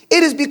streets,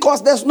 it is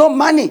because there's no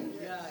money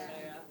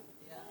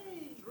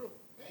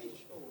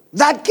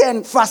that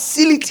can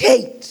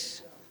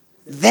facilitate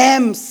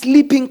them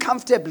sleeping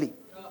comfortably.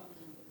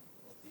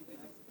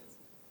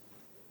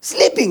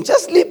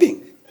 Just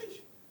sleeping.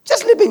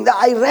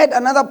 I read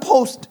another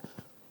post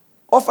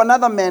of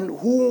another man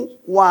who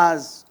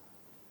was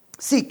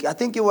sick. I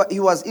think he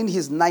was in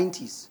his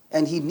 90s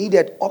and he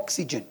needed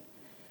oxygen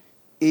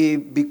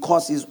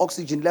because his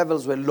oxygen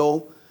levels were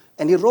low.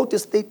 And he wrote a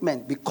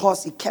statement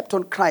because he kept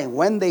on crying.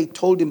 When they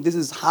told him, this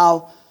is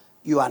how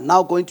you are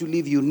now going to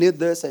live, you need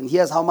this, and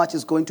here's how much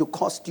it's going to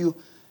cost you.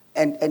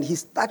 And he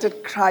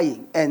started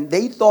crying. And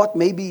they thought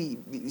maybe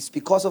it's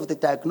because of the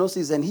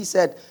diagnosis. And he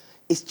said,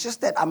 it's just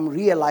that I'm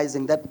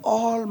realizing that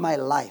all my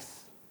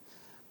life,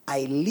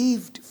 I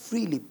lived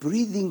freely,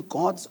 breathing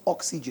God's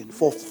oxygen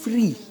for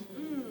free.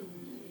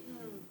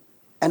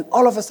 And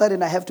all of a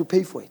sudden, I have to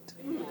pay for it.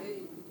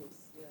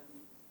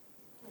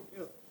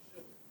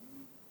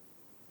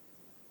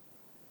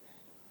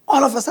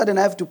 All of a sudden,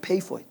 I have to pay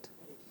for it.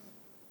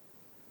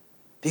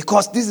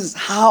 Because this is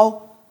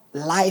how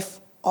life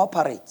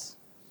operates.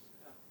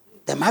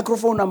 The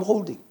microphone I'm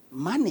holding,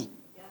 money.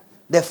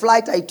 The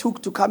flight I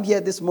took to come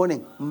here this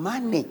morning,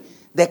 money.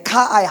 The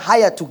car I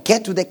hired to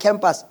get to the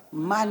campus,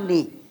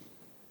 money.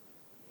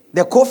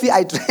 The coffee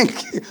I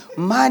drank,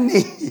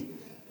 money.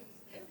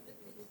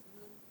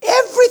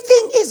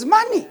 Everything is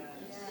money.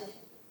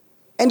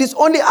 And it's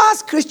only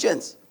us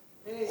Christians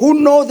who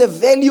know the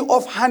value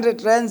of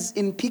 100 rands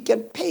in Pick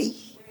and Pay.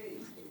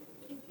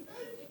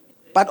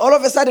 But all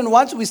of a sudden,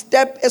 once we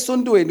step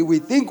esondweni, we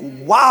think,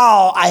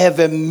 wow, I have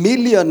 1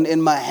 million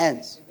in my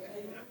hands.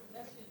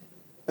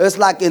 It's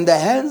like in the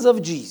hands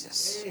of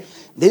Jesus.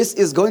 This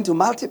is going to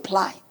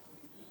multiply.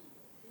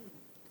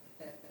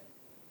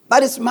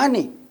 But it's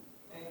money.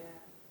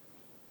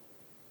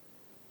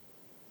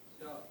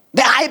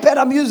 The iPad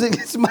I'm using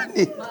is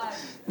money.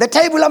 The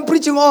table I'm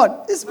preaching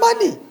on is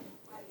money.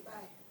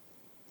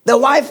 The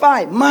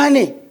Wi-Fi,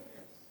 money.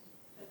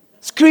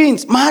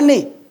 Screens,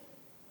 money.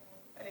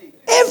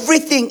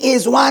 Everything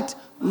is what?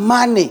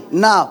 Money.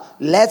 Now,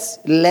 let's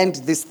lend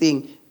this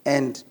thing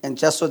and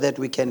just so that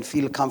we can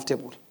feel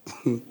comfortable.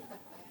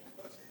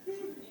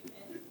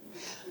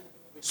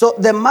 So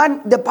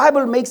the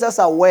Bible makes us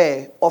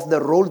aware of the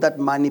role that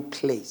money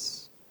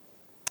plays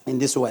in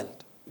this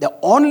world. The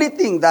only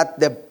thing that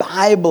the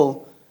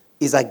Bible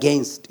is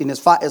against, in as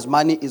far as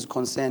money is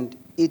concerned,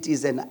 it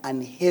is an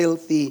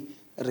unhealthy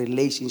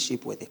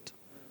relationship with it.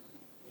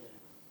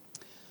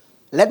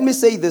 Let me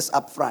say this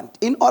up front.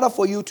 In order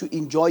for you to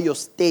enjoy your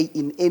stay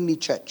in any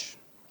church,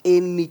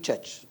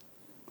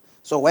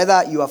 so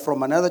whether you are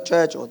from another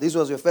church or this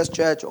was your first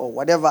church or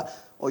whatever,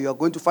 or you are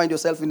going to find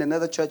yourself in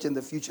another church in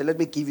the future, let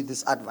me give you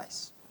this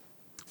advice.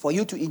 For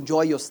you to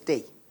enjoy your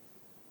stay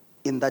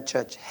in that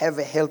church, have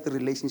a healthy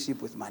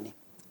relationship with money.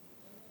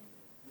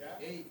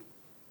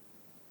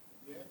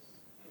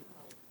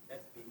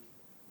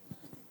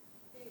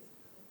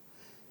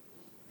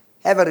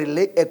 Have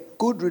a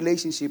good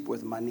relationship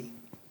with money,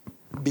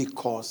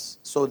 because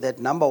so that,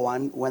 number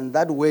one, when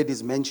that word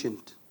is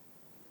mentioned,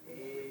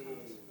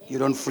 you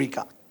don't freak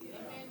out.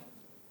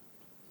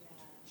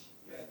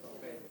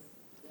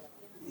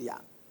 Yeah.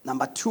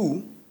 Number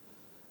two,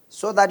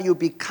 so that you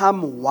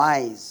become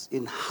wise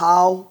in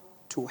how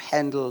to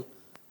handle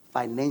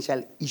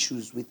financial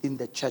issues within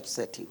the church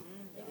setting.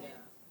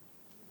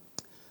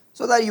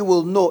 So that you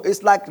will know.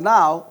 It's like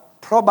now,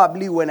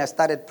 probably when I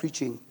started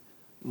preaching,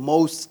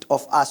 most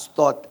of us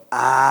thought,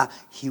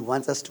 he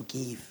wants us to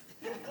give.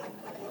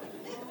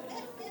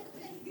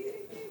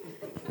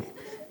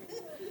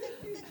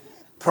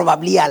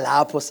 Probably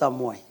allow for some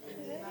way.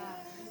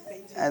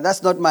 And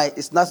it's not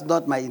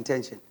my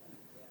intention.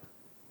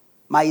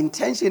 My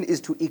intention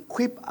is to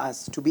equip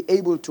us to be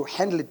able to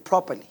handle it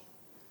properly.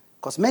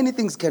 Because many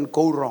things can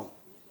go wrong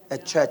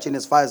at church in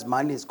as far as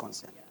money is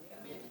concerned.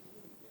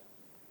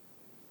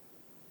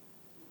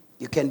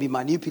 You can be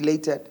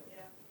manipulated.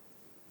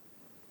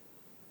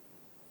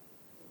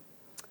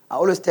 I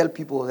always tell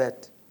people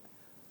that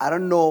I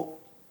don't know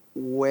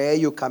where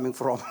you're coming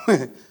from,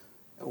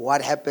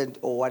 what happened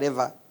or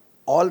whatever.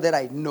 All that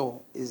I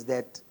know is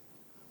that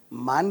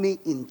money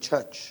in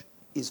church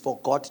is for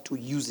God to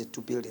use it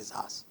to build his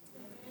house.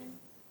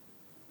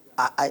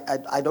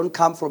 I don't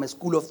come from a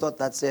school of thought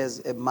that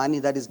says money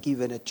that is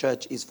given at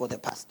church is for the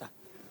pastor.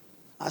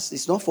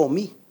 It's not for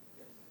me.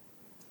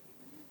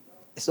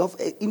 It's not.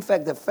 In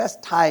fact, the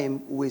first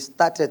time we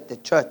started the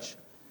church,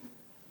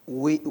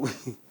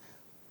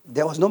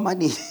 there was no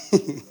money.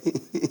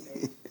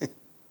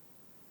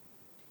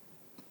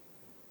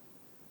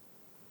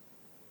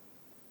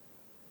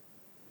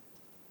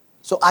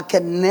 So I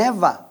can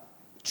never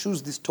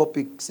choose this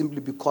topic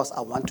simply because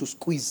I want to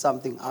squeeze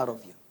something out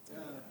of you.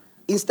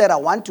 Instead, I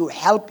want to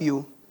help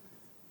you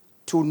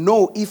to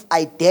know if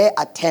I dare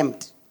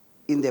attempt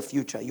in the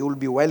future, you will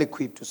be well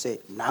equipped to say,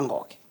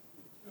 Nangoke.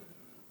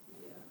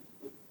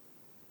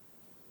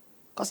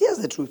 Because here's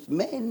the truth.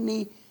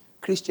 Many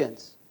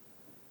Christians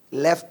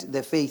left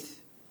the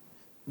faith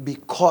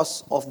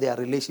because of their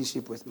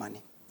relationship with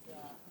money.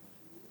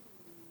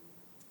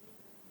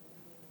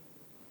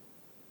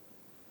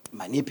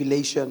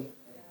 Manipulation.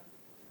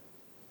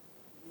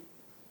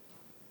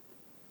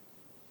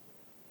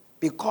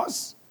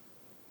 Because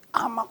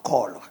I'm a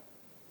caller.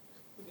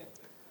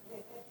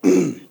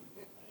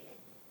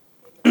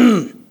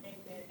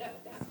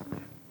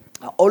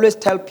 I always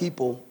tell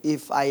people,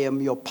 if I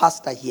am your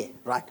pastor here,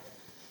 right,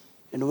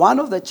 and one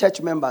of the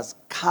church members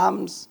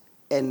comes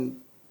and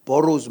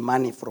borrows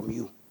money from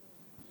you,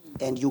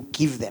 and you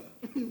give them,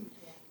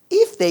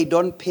 if they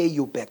don't pay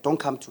you back, don't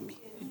come to me.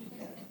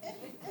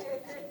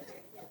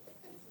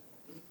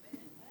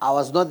 I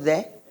was not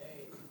there.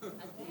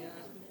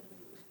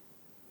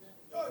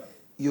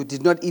 You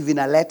did not even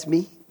alert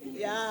me.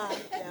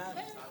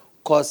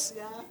 Because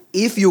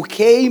if you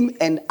came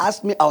and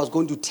asked me, I was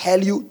going to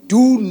tell you,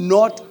 do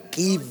not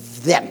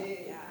give them.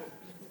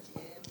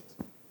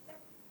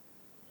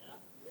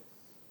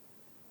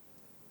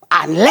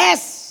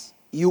 Unless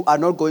you are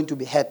not going to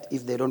be hurt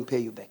if they don't pay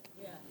you back.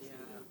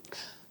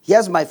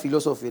 Here's my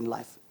philosophy in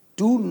life.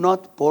 Do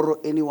not borrow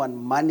anyone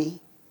money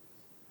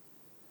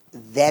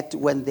that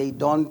when they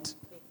don't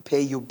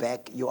pay you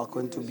back, you are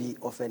going to be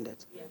offended.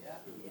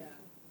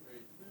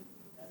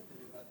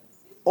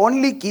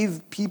 Only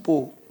give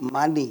people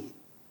money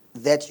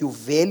that you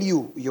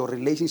value your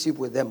relationship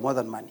with them more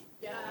than money.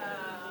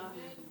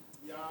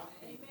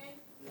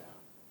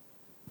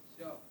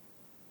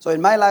 So in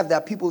my life, there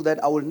are people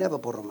that I will never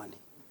borrow money.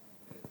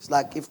 It's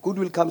like if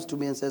Goodwill comes to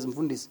me and says,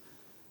 Mfundis,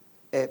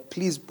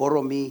 please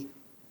borrow me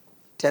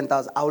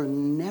 10,000. I will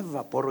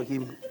never borrow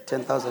him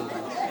 10,000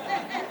 rand.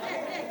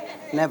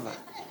 Never.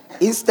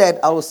 Instead,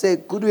 I will say,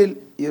 Goodwill,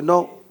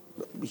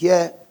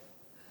 here,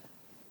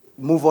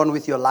 move on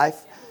with your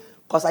life.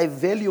 Because I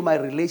value my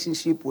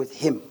relationship with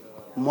him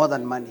more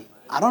than money.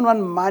 I don't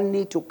want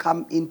money to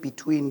come in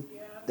between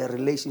the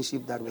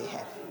relationship that we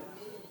have.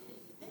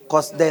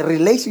 Because the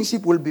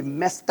relationship will be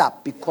messed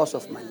up because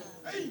of money.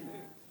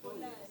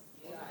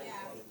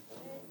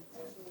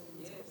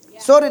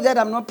 Sorry that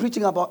I'm not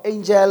preaching about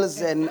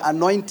angels and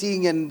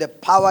anointing and the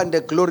power and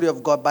the glory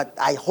of God, but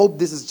I hope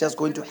this is just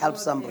going to help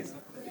somebody.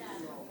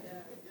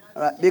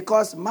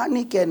 Because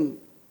money can...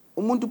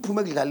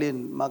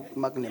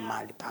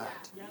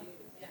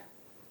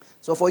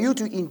 So for you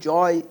to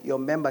enjoy your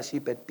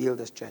membership at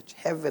Builders Church,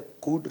 have a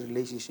good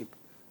relationship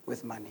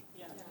with money.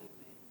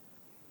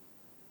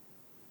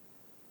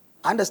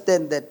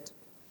 Understand that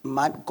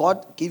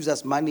God gives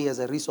us money as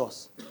a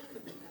resource.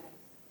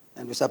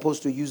 And we're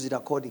supposed to use it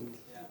accordingly.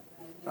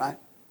 Right?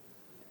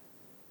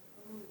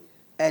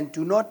 And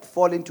do not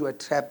fall into a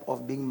trap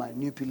of being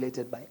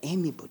manipulated by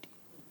anybody.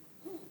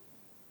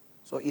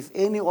 So if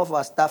any of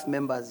our staff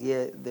members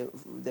here,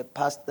 the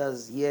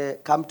pastors here,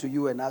 come to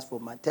you and ask for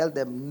money, tell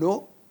them,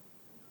 no,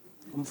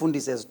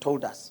 Mfundis has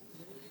told us.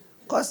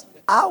 Because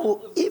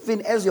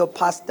even as your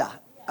pastor,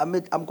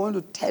 I'm going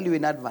to tell you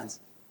in advance,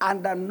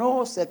 under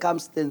no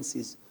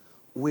circumstances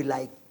will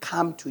I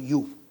come to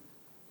you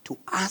to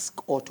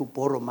ask or to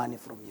borrow money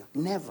from you.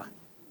 Never.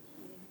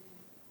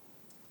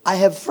 I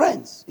have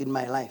friends in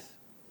my life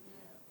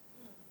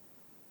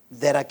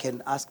that I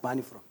can ask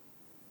money from.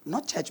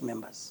 Not church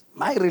members.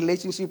 My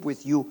relationship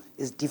with you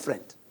is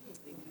different.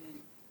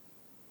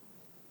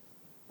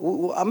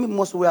 I mean,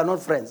 most we are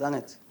not friends, aren't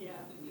it? Yeah.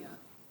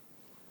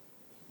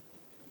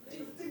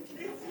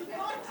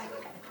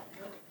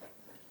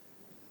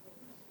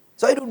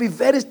 So it would be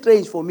very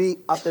strange for me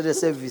after the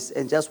service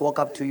and just walk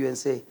up to you and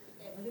say,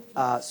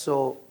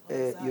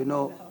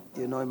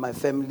 in my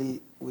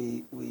family,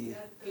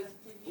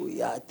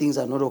 things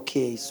are not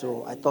okay.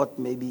 So I thought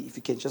maybe if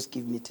you can just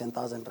give me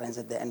 10,000 rands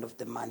at the end of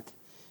the month.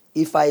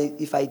 If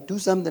I do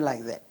something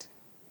like that,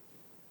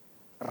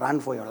 run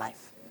for your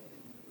life.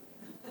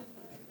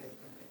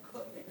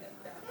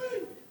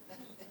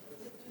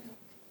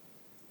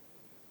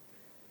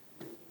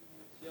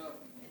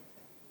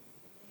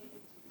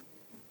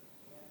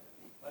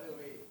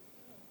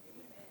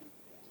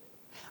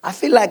 I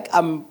feel like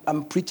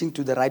I'm preaching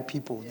to the right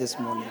people this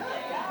morning.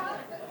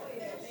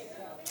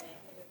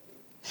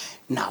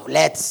 Now,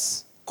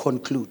 let's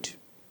conclude.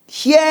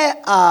 Here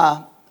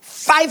are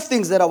 5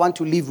 things that I want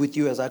to leave with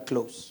you as I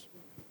close.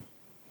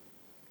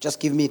 Just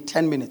give me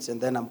 10 minutes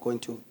and then I'm going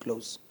to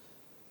close.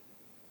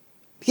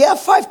 Here are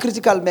 5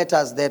 critical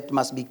matters that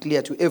must be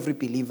clear to every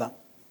believer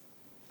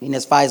in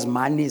as far as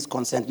money is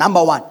concerned.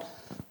 Number 1,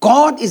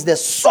 God is the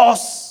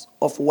source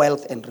of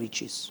wealth and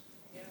riches.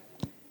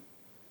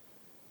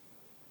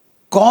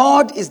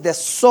 God is the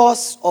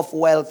source of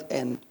wealth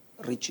and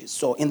riches.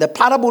 So in the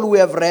parable we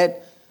have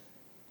read,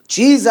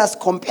 Jesus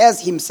compares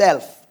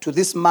himself to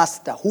this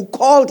master who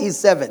called his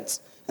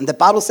servants. And the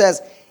Bible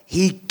says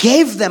he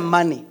gave them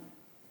money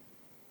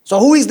So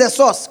who is the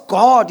source?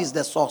 God is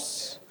the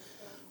source.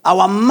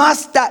 Our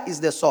master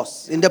is the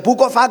source. In the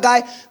book of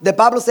Haggai, the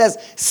Bible says,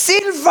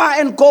 silver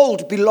and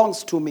gold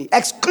belongs to me.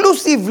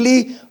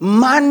 Exclusively,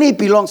 money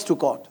belongs to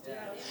God.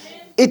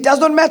 It does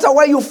not matter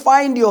where you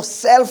find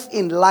yourself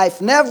in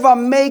life. Never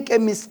make a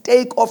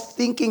mistake of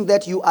thinking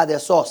that you are the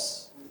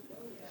source.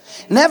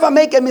 Never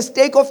make a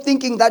mistake of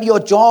thinking that your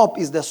job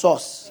is the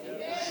source.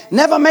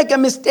 Never make a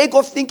mistake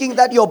of thinking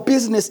that your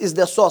business is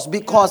the source,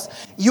 because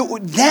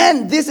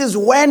then this is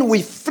when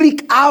we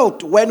freak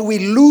out, when we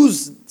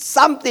lose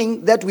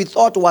something that we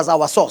thought was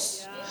our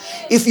source.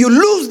 If you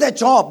lose the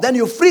job, then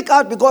you freak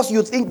out because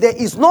you think there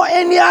is no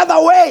any other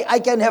way I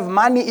can have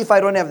money if I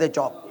don't have the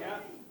job.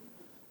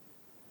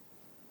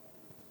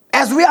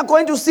 As we are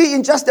going to see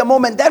in just a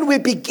moment, then we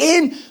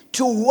begin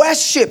to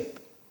worship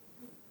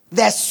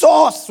the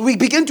source. We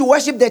begin to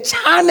worship the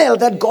channel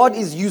that God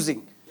is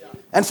using.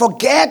 And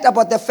forget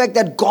about the fact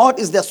that God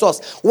is the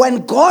source.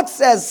 When God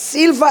says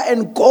silver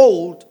and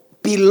gold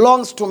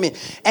belongs to me.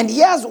 And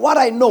here's what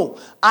I know.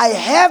 I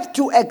have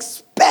to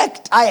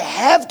expect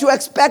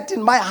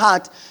in my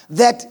heart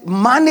that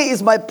money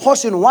is my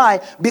portion. Why?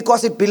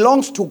 Because it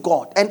belongs to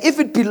God. And if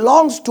it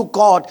belongs to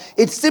God,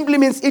 it simply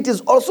means it is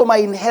also my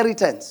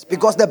inheritance.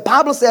 Because the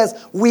Bible says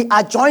we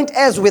are joint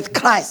heirs with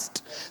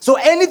Christ. So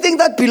anything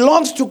that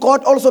belongs to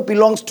God also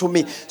belongs to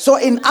me. So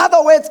in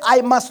other words,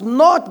 I must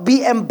not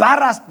be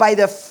embarrassed by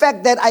the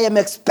fact that I am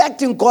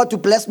expecting God to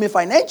bless me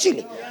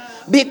financially.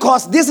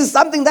 Because this is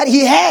something that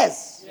He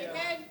has.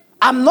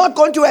 I'm not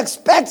going to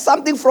expect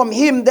something from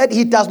Him that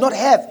He does not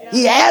have.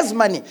 He has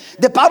money.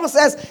 The Bible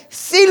says,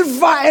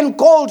 silver and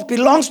gold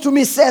belongs to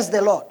me, says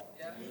the Lord.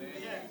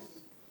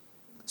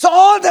 So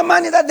all the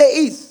money that there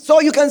is. So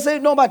you can say,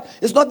 no, but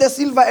it's not the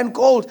silver and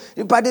gold,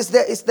 but it's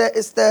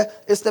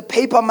the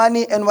paper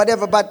money and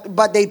whatever.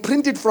 But they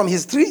print it from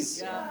His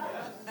trees.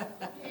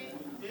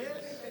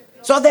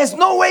 So there's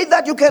no way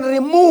that you can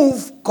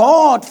remove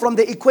God from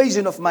the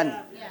equation of money.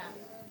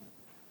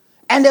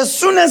 And as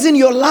soon as in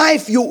your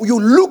life you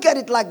look at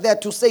it like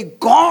that, to say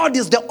God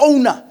is the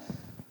owner,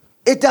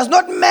 it does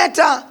not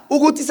matter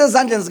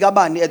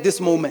at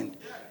this moment.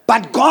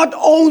 But God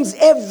owns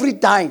every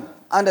dime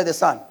under the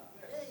sun.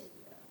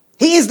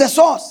 He is the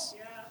source.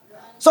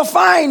 So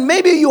fine,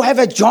 maybe you have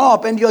a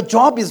job and your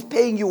job is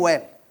paying you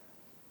well.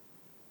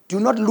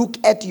 Do not look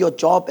at your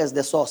job as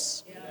the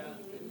source.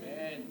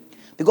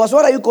 Because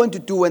what are you going to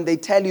do when they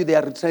tell you they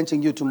are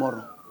retrenching you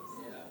tomorrow?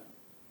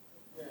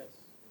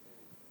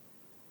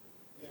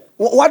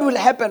 What will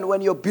happen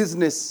when your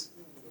business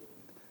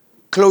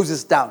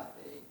closes down?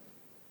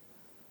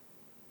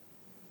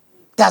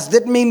 Does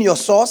that mean your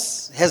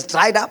source has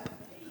dried up?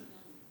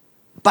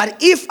 But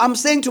if I'm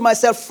saying to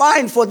myself,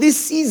 fine, for this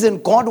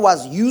season, God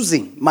was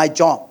using my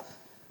job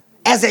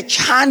as a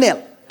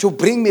channel to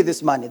bring me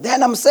this money,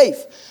 then I'm safe.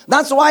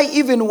 That's why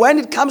even when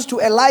it comes to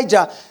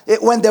Elijah,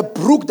 when the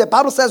brook, the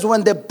Bible says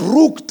when the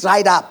brook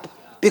dried up,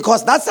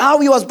 because that's how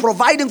He was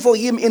providing for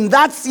him in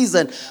that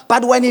season.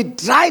 But when it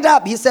dried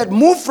up, He said,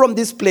 move from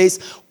this place,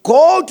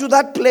 go to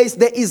that place.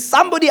 There is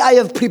somebody I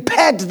have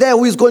prepared there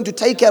who is going to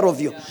take care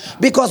of you.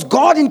 Because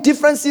God in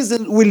different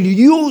seasons will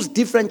use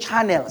different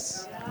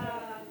channels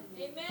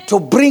to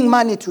bring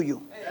money to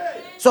you.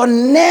 So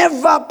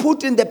never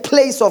put in the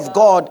place of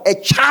God a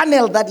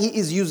channel that He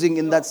is using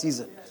in that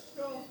season.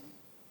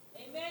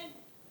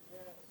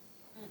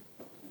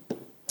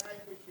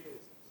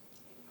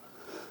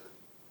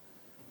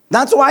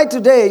 That's why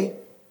today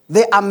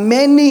there are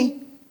many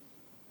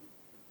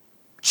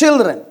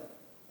children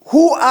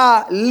who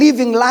are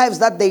living lives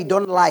that they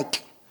don't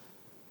like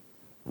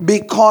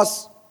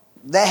because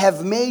they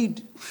have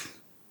made,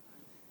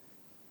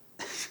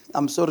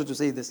 I'm sorry to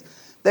say this,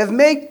 they've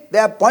made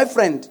their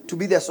boyfriend to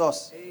be their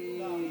source.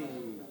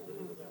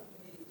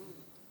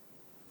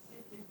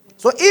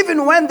 So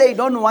even when they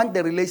don't want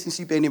the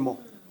relationship anymore,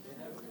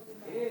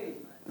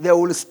 they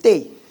will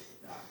stay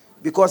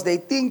because they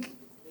think,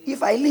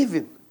 if I leave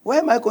him, where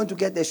am I going to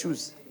get the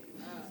shoes?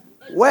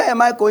 Where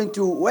am I going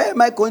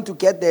to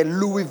get the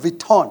Louis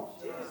Vuitton?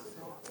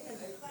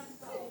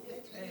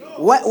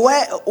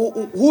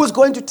 Who's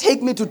going to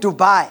take me to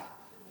Dubai?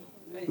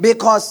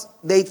 Because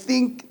they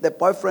think the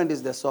boyfriend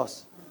is the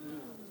source.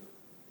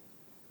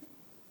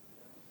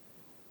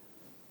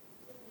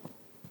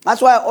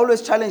 That's why I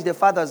always challenge the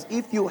fathers.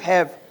 If you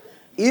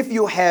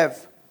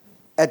have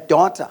a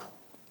daughter,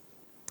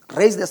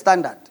 raise the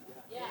standard.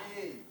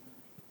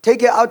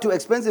 Take her out to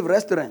expensive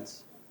restaurants.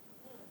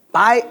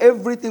 Buy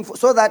everything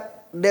so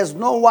that there's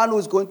no one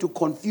who's going to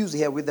confuse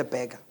her with the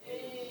beggar.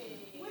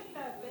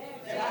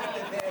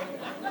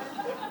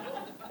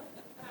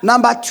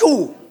 Number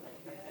 2,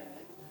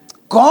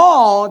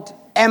 God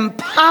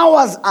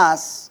empowers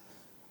us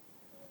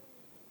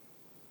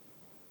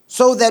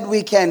so that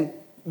we can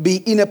be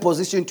in a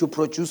position to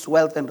produce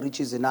wealth and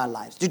riches in our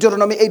lives.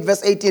 Deuteronomy 8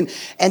 verse 18.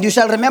 And you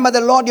shall remember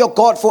the Lord your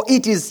God, for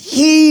it is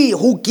He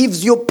who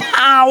gives you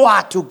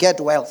power to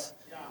get wealth.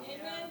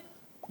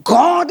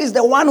 God is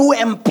the one who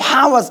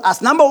empowers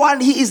us. Number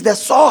 1, He is the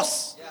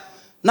source.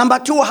 Number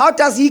 2, how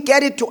does He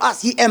get it to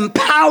us? He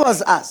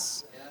empowers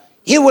us.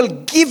 He will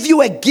give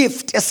you a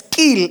gift, a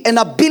skill, an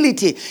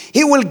ability.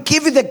 He will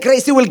give you the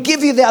grace. He will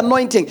give you the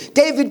anointing.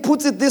 David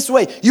puts it this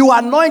way: you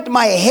anoint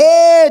my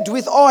head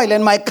with oil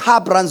and my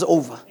cup runs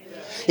over.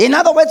 In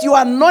other words, you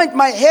anoint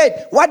my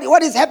head.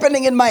 What is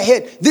happening in my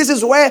head? This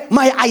is where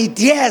my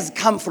ideas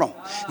come from.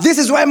 This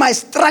is where my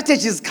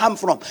strategies come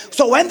from.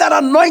 So when that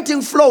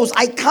anointing flows,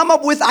 I come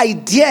up with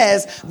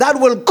ideas that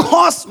will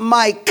cause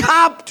my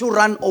cup to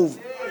run over.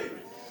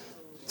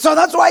 So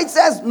that's why it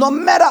says, no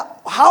matter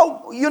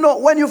how,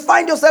 when you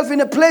find yourself in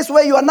a place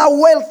where you are now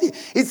wealthy,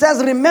 it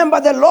says, remember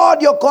the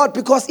Lord your God,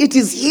 because it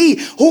is He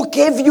who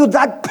gave you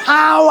that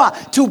power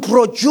to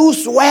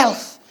produce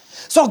wealth.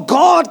 So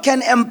God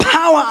can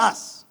empower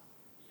us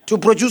to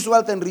produce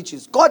wealth and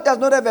riches. God does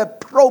not have a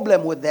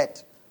problem with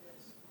that.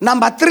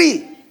 Number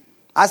 3,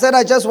 I said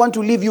I just want to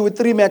leave you with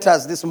 3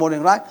 matters this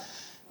morning, right?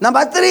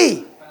 Number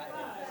 3,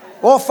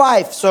 or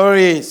 5,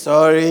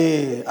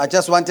 sorry. I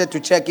just wanted to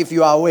check if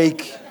you are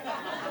awake.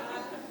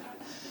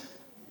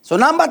 So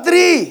number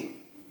 3,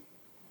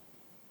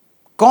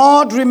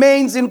 God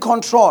remains in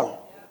control.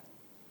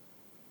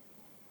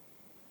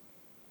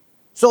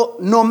 So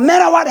no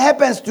matter what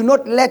happens, do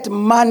not let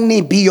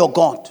money be your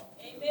God.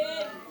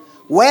 Amen.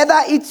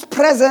 Whether it's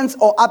presence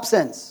or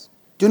absence,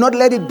 do not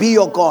let it be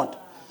your God.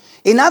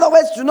 In other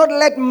words, do not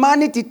let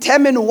money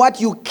determine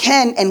what you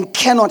can and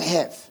cannot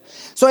have.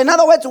 So in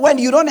other words, when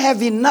you don't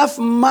have enough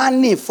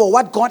money for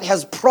what God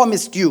has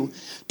promised you,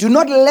 do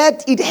not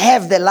let it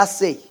have the last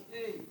say.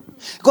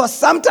 Because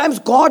sometimes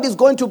God is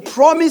going to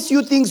promise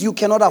you things you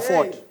cannot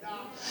afford.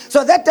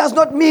 So that does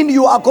not mean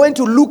you are going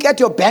to look at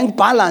your bank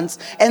balance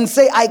and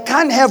say, I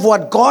can't have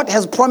what God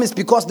has promised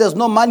because there's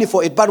no money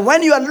for it. But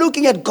when you are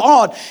looking at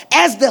God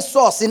as the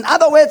source, in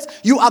other words,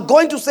 you are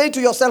going to say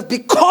to yourself,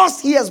 because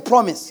He has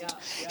promised,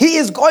 He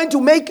is going to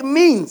make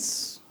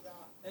means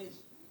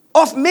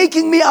of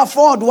making me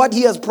afford what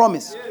He has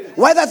promised,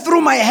 whether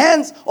through my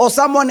hands or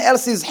someone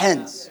else's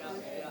hands.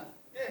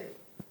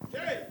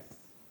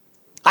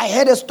 I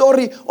heard a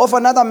story of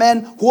another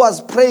man who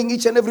was praying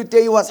each and every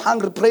day. He was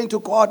hungry, praying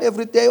to God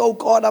every day. Oh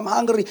God, I'm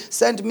hungry.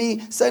 Send me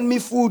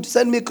food,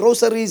 send me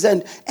groceries.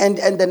 And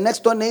the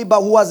next door neighbor,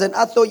 who was an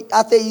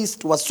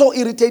atheist, was so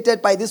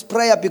irritated by this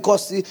prayer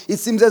because it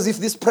seems as if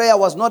this prayer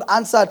was not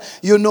answered,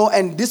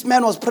 and this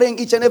man was praying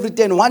each and every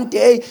day. And one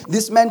day,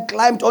 this man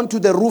climbed onto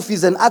the roof.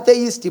 He's an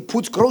atheist. He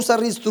puts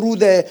groceries through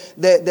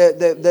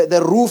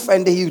the roof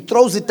and he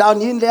throws it down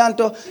in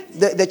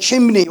the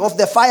chimney of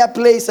the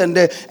fireplace. And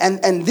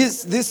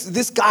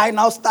this guy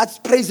now starts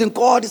praising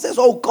God. He says,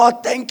 oh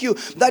God, thank you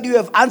that you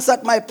have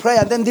answered my prayer.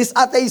 And then this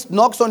atheist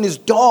knocks on his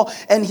door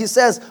and he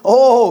says,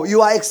 oh,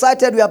 you are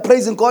excited. We are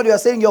praising God. You are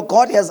saying your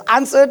God has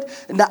answered.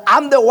 And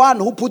I'm the one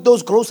who put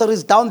those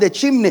groceries down the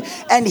chimney.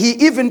 And he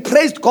even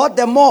praised God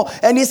the more.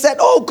 And he said,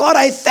 oh God,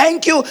 I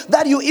thank you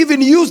that you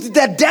even used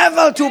the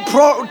devil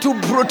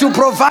to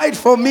provide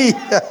for me.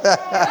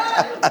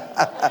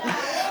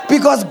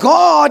 Because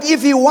God,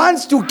 if He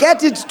wants to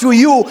get it to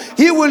you,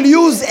 He will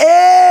use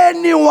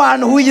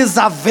anyone who is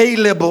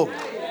available.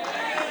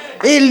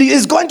 He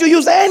is going to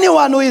use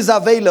anyone who is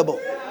available.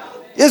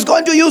 He's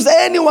going to use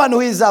anyone who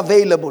is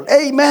available.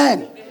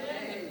 Amen.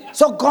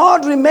 So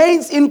God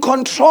remains in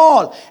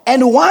control.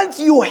 And once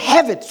you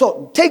have it,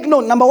 so take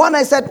note. Number 1,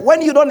 I said,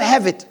 when you don't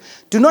have it,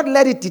 do not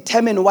let it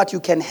determine what you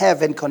can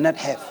have and cannot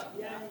have.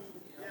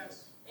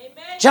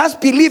 Just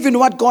believe in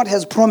what God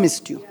has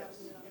promised you.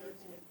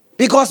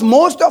 Because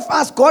most of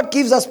us, God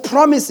gives us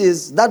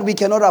promises that we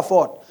cannot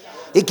afford.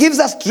 He gives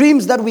us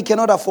dreams that we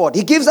cannot afford.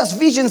 He gives us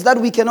visions that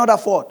we cannot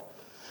afford.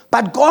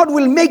 But God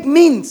will make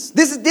means.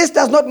 This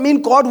does not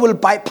mean God will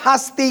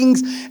bypass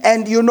things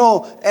and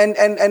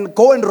and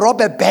go and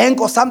rob a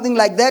bank or something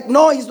like that.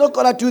 No, He's not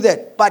going to do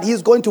that. But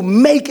He's going to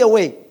make a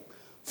way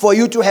for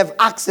you to have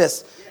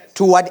access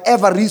to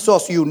whatever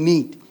resource you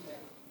need.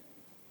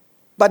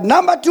 But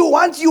number 2,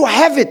 once you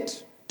have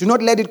it, do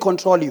not let it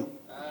control you.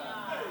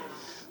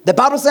 The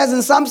Bible says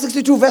in Psalm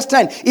 62 verse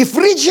 10, if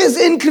riches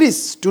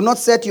increase, do not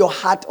set your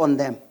heart on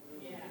them.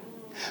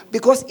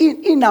 Because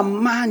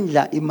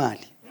inamandla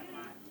imali.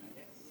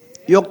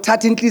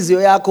 Yokuthatha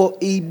inhliziyo yakho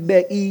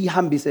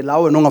ihambise la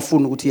wena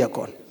ongafuni ukuthi iye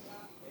khona.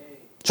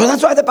 So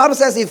that's why the Bible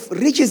says if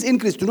riches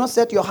increase, do not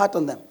set your heart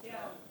on them.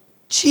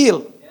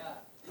 Chill.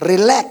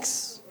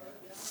 Relax.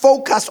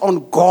 Focus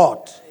on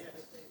God.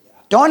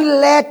 Don't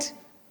let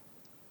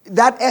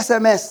that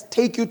SMS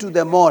take you to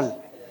the mall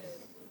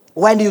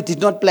when you did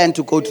not plan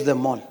to go to the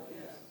mall.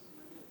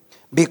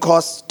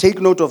 Because, take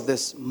note of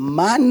this,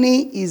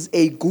 money is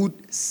a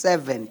good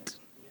servant,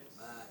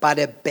 but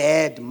a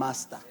bad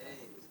master.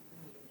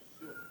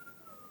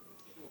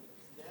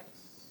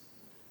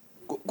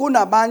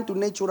 Kunabantu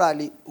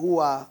naturally who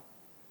are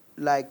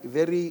like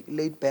very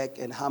laid back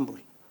and humble.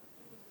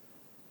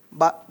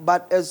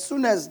 But as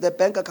soon as the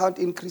bank account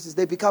increases,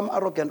 they become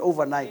arrogant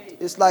overnight.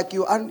 It's like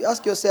you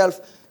ask yourself,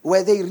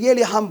 were they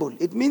really humble?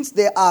 It means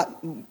they are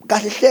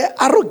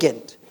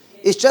arrogant.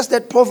 It's just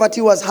that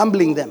poverty was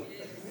humbling them.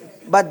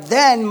 But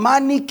then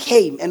money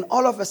came and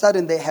all of a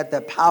sudden they had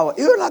the power.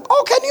 You're like,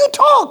 oh, can you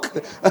talk?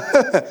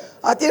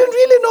 I didn't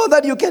really know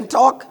that you can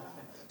talk.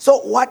 So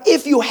what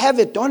if you have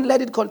it? Don't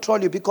let it control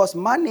you, because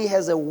money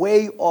has a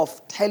way of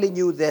telling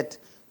you that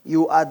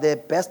you are the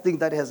best thing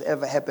that has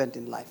ever happened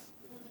in life.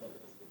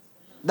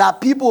 There are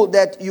people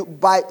that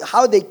by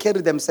how they carry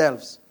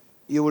themselves,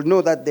 you will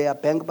know that their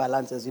bank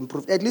balance has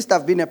improved. At least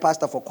I've been a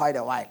pastor for quite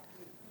a while.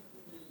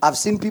 I've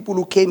seen people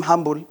who came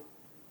humble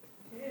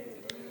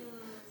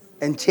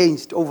and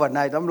changed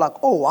overnight. I'm like,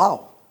 oh,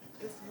 wow.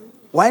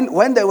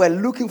 When they were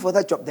looking for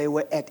that job, they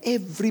were at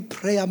every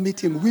prayer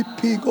meeting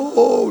weeping.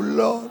 Oh,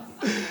 Lord.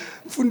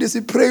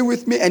 Fundisi, pray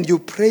with me. And you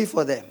pray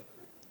for them.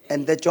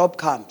 And the job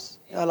comes.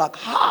 You're like,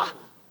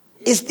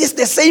 is this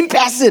the same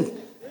person?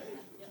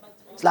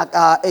 It's like,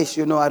 Ish,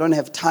 I don't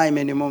have time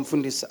anymore,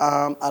 Fundis.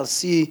 I'll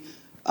see.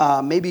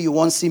 Maybe you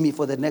won't see me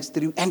for the next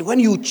 3 weeks. And when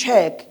you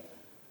check,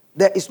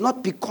 that it's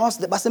not because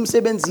the Basem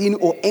Sebenzin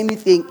or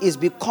anything, it's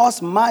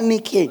because money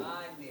came.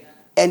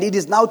 And it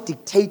is now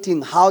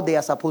dictating how they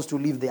are supposed to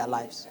live their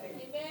lives.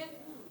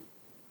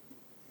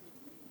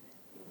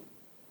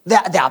 There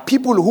are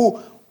people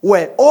who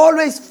were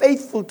always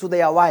faithful to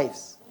their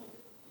wives.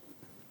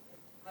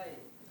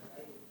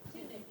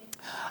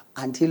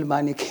 Until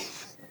money came.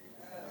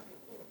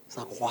 It's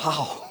like,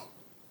 wow.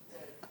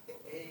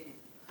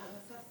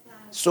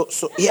 So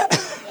yeah.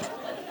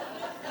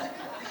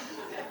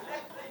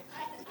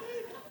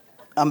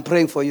 I'm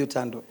praying for you,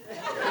 Tando.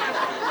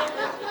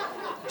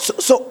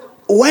 So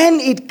when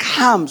it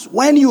comes,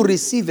 when you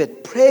receive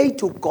it, pray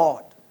to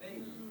God.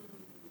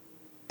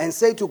 And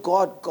say to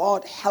God,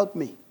 God, help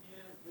me.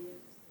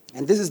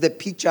 And this is the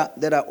picture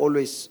that I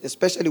always,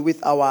 especially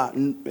with our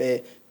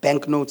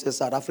banknotes as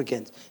South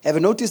Africans, have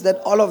you noticed that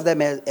all of them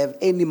have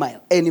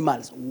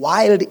animals,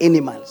 wild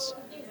animals?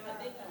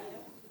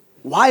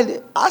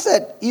 Wild. I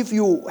said, if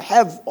you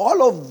have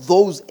all of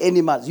those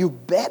animals, you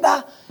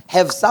better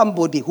have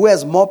somebody who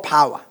has more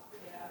power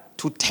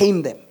to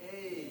tame them.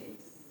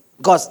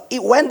 Because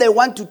when they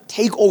want to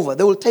take over,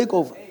 they will take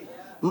over.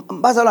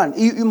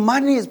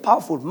 Money is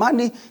powerful.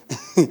 Money,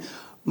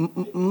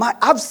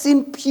 I've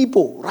seen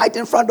people right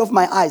in front of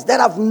my eyes that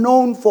I've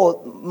known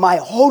for my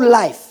whole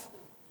life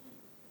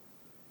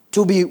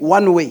to be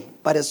one way.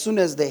 But as soon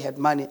as they had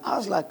money, I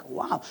was like,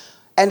 wow.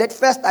 And at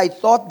first I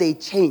thought they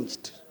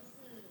changed.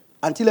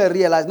 Until I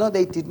realized, no,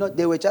 they did not.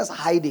 They were just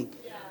hiding.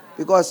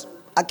 Because,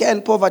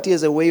 again, poverty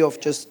is a way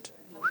of just...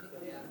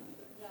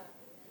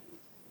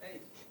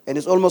 And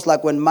it's almost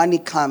like when money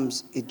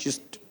comes, it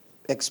just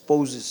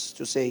exposes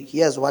to say,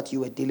 here's what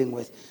you were dealing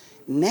with.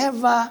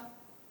 Never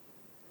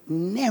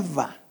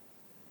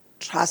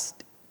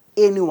trust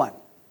anyone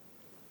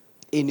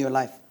in your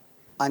life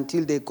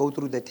until they go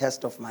through the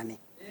test of money.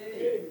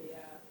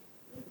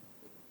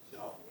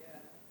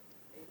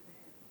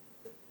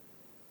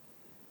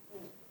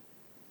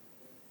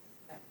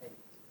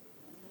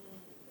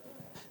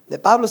 The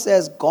Bible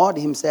says God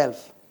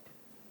himself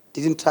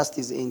didn't trust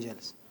his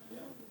angels.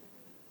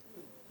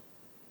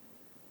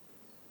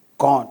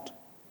 God.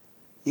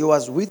 He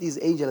was with his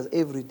angels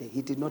every day.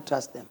 He did not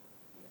trust them.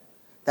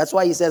 That's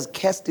why he says,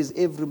 cursed is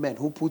every man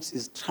who puts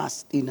his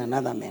trust in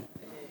another man.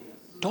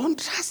 Don't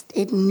trust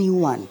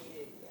anyone.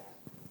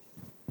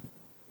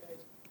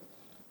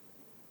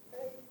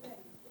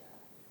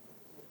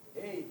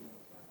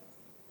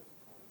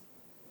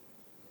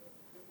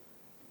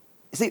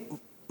 You see,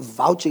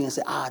 vouching and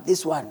say,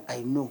 this one,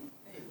 I know.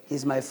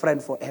 He's my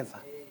friend forever.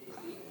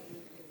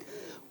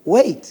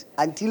 Wait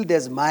until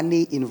there's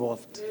money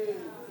involved.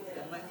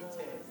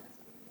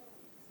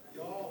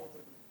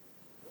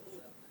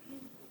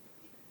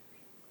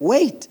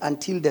 Wait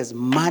until there's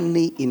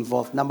money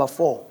involved. Number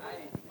 4,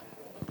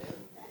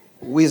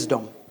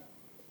 wisdom.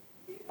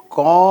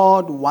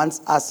 God wants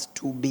us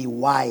to be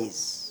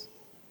wise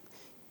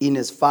in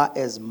as far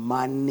as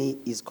money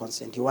is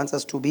concerned. He wants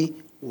us to be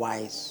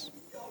wise.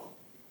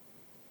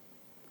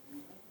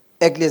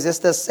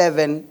 Ecclesiastes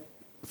 7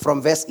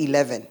 from verse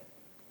 11,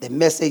 the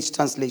Message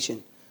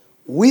translation.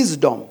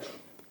 Wisdom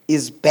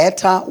is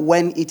better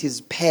when it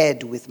is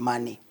paired with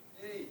money,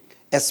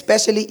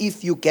 especially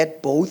if you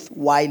get both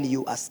while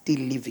you are still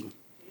living.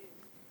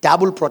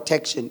 Double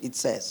protection, it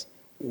says.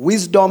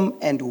 Wisdom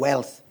and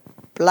wealth,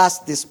 plus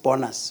this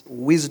bonus.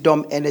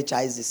 Wisdom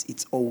energizes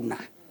its owner.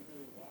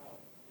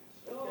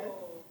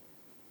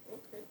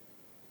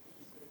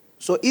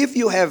 So if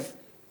you have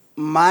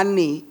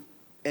money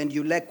and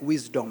you lack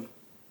wisdom,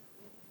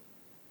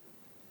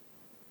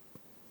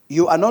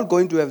 you are not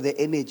going to have the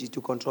energy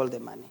to control the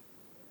money.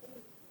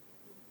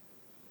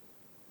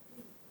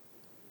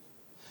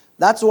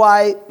 That's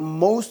why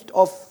most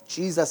of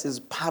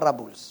Jesus'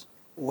 parables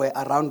were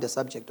around the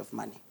subject of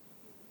money.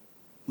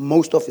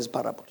 Most of his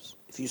parables.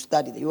 If you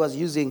study, he was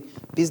using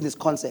business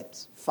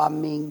concepts,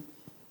 farming,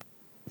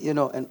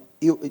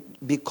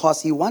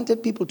 because he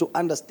wanted people to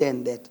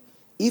understand that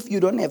if you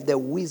don't have the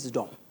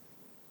wisdom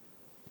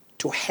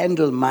to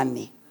handle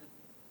money,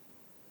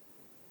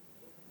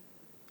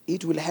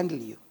 it will handle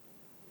you.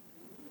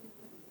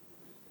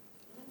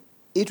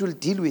 It will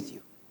deal with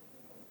you.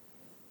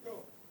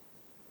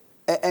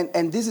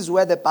 And this is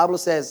where the Bible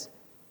says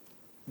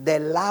the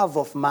love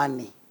of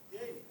money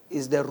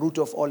is the root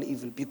of all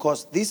evil.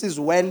 Because this is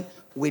when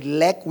We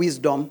lack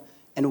wisdom.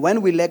 And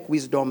when we lack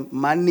wisdom,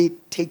 money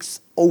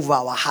takes over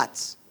our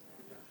hearts.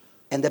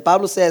 And the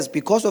Bible says,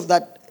 because of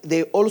that,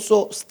 they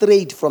also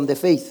strayed from the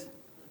faith.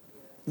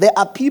 There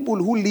are people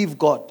who leave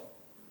God.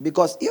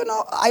 Because,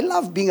 I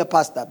love being a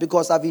pastor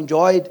because I've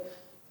enjoyed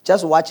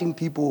just watching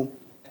people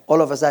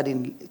all of a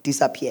sudden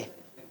disappear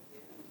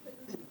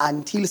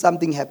until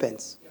something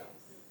happens.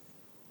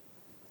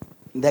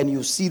 Then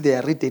you see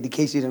their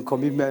rededication and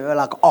commitment. You're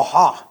like,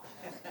 aha.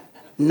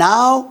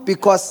 Now,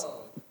 because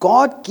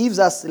God gives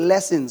us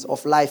lessons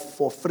of life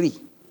for free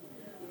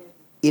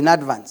in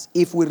advance.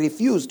 If we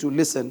refuse to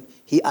listen,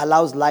 He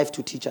allows life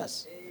to teach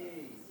us.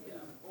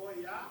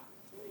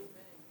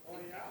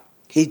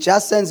 He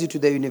just sends you to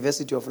the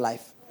University of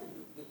Life.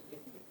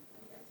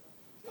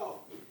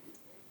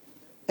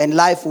 And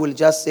life will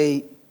just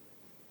say,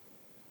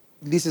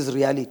 this is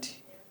reality.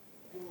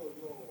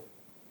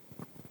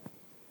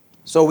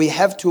 So we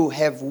have to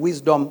have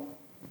wisdom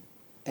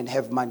and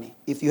have money.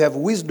 If you have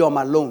wisdom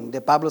alone, the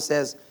Bible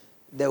says,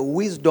 the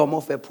wisdom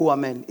of a poor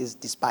man is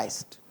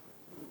despised.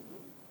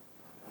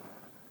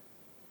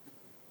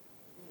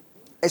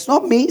 It's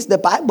not me, it's the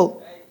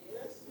Bible.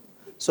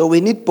 So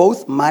we need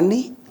both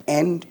money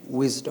and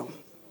wisdom.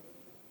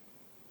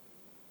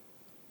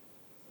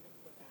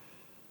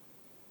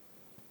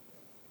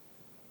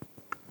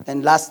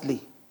 And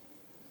lastly,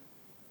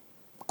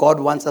 God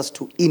wants us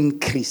to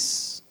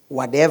increase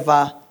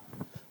whatever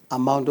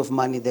amount of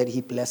money that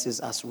He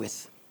blesses us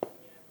with.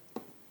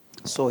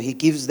 So He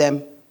gives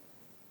them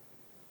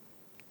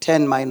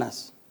 10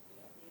 minas.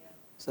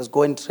 He says,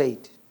 go and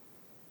trade.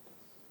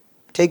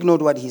 Take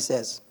note what He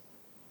says.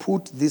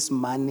 Put this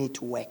money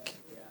to work.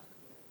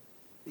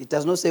 It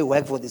does not say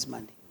work for this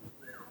money.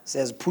 It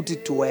says put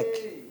it to work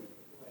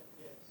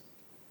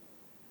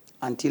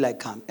until I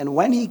come. And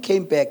when He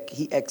came back,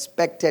 He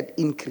expected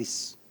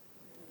increase.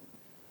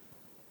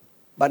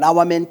 But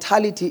our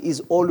mentality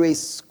is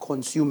always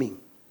consuming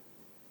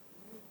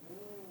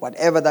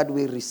whatever that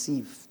we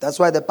receive. That's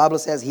why the Bible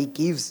says He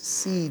gives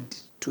seed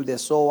to the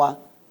sower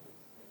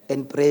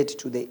and bread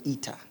to the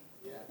eater.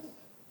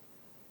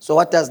 So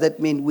what does that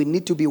mean? We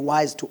need to be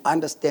wise to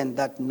understand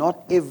that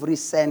not every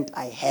cent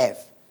I have,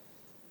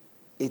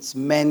 it's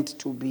meant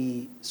to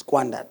be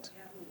squandered.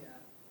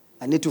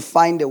 I need to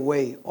find a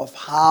way of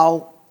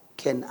how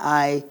can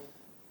I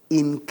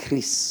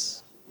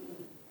increase.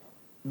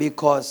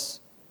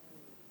 Because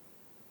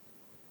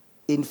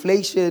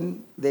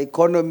inflation, the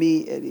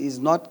economy is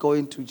not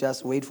going to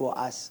just wait for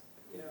us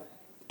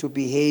to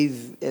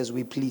behave as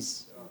we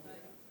please.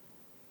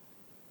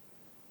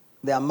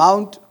 The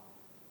amount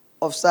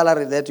of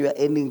salary that you are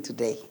earning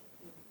today,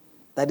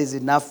 that is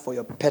enough for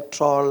your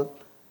petrol,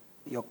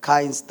 your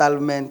car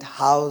installment,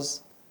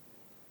 house,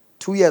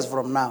 2 years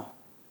from now.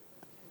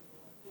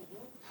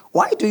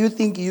 Why do you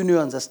think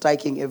unions are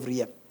striking every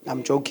year?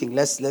 I'm joking.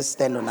 Let's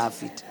stand on our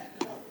feet.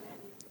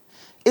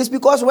 It's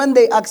because when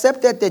they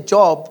accepted the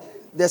job,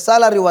 the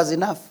salary was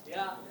enough.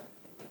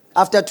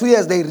 After 2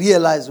 years, they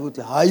realized, all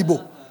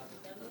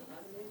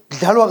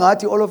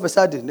of a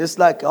sudden, it's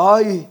like,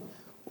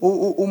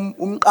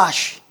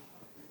 umqashi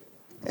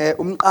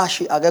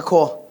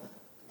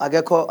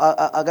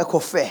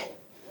akekho fair.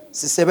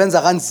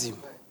 Sisebenza kanzima.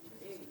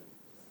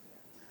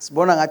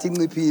 Sibona ngathi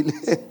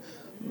inciphile.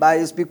 But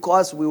it's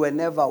because we were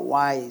never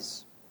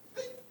wise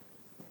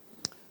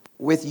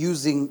with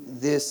using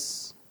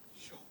this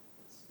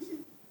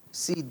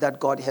seed that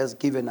God has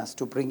given us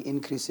to bring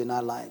increase in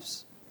our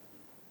lives.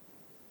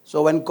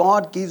 So when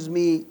God gives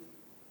me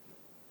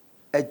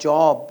a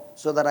job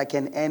so that I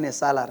can earn a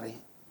salary,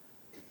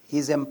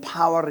 He's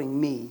empowering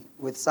me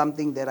with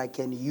something that I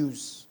can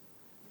use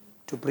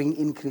to bring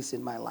increase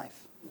in my life.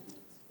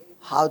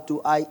 How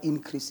do I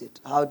increase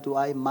it? How do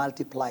I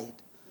multiply it?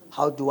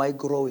 How do I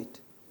grow it?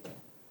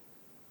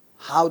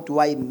 How do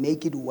I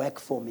make it work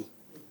for me?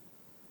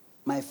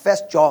 My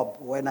first job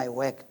when I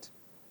worked,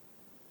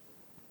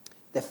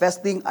 the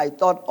first thing I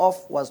thought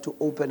of was to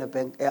open a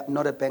bank,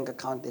 not a bank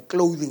account, a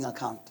clothing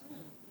account.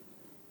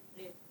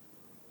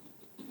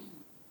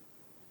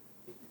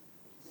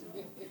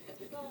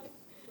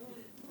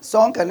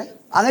 Sonke ne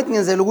angeke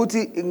ngenzela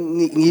ukuthi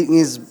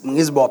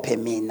ngizibophe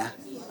mina,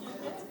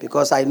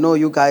 because I know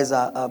you guys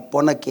are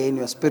born again,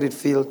 you are spirit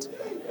filled,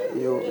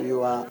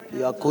 you are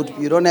good,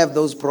 you don't have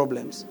those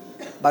problems.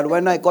 But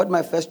when I got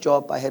my first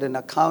job, I had an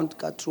account,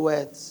 got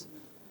Truworths,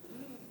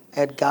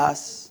 had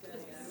gas,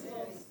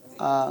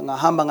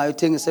 ngahamba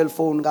ngayothenga cell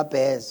phone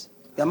kaBez.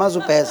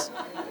 Yamazi uBez?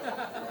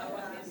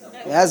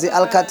 Yazi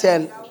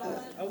Alcatel.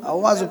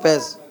 Awazi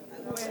uBez?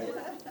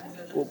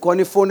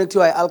 Ukhona ifone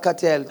ekuthiwa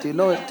iAlcatel. Do you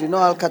know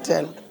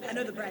Alcatel? I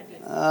know the brand.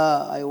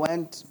 I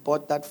went,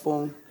 bought that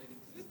phone,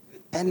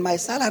 and my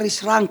salary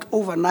shrunk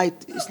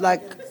overnight. It's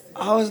like,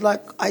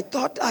 I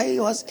thought I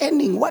was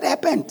earning. What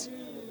happened?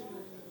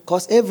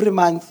 Because every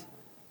month,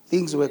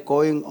 things were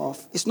going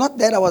off. It's not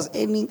that I was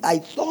earning. I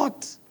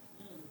thought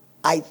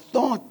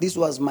this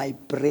was my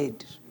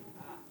bread.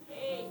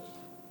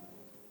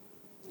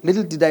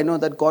 Little did I know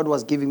that God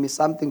was giving me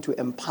something to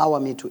empower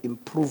me to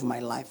improve my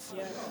life.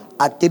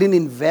 I didn't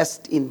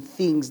invest in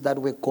things that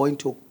were going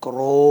to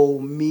grow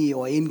me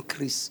or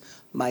increase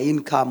my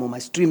income or my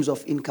streams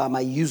of income.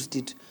 I used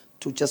it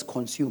to just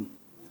consume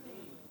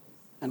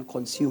and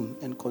consume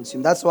and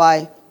consume. That's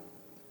why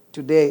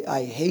today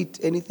I hate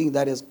anything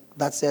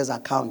that says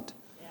account.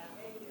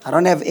 I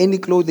don't have any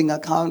clothing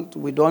account.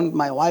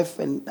 My wife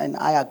and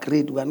I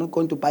agreed, we are not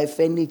going to buy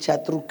furniture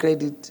through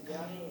credit.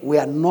 We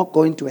are not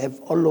going to have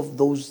all of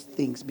those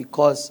things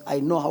because I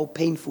know how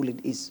painful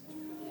it is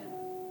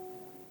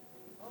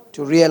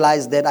to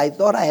realize that I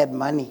thought I had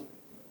money,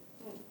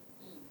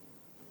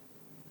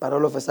 but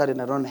all of a sudden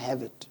I don't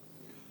have it.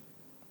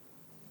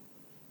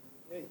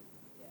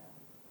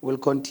 We'll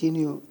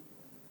continue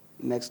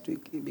next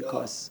week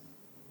because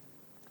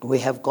we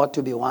have got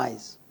to be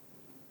wise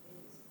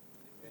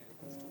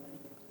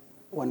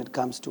when it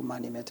comes to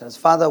money matters.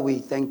 Father, we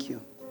thank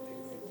you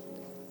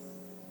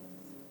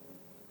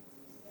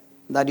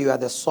that you are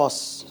the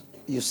source.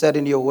 You said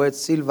in your word,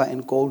 silver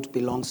and gold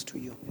belongs to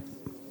you.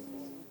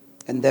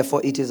 And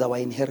therefore it is our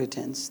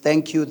inheritance.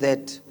 Thank you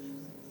that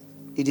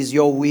it is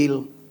your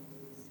will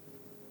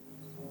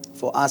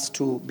for us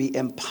to be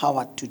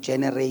empowered to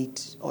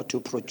generate or to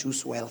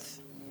produce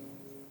wealth.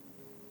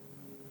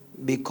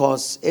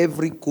 Because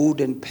every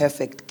good and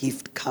perfect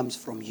gift comes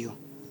from you.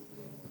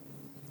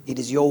 It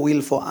is your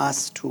will for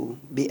us to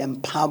be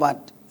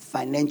empowered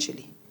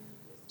financially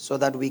so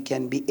that we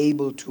can be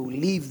able to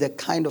live the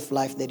kind of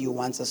life that you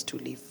want us to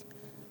live.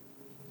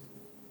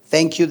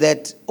 Thank you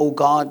that, oh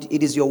God,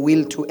 it is your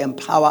will to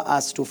empower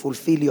us to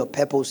fulfill your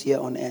purpose here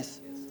on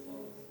earth.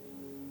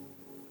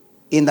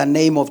 In the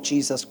name of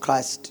Jesus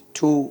Christ,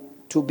 to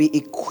be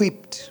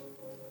equipped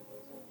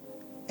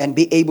and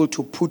be able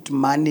to put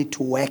money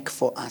to work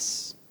for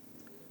us.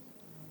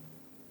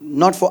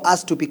 Not for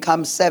us to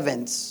become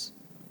servants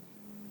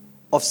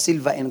of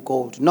silver and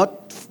gold.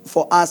 Not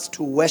for us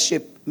to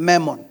worship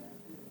mammon.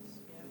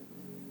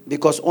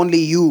 Because only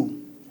you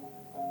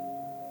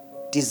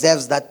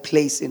deserves that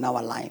place in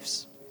our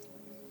lives.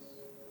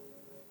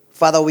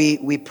 Father,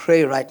 we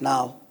pray right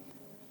now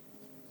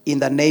in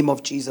the name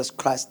of Jesus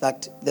Christ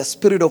that the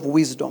spirit of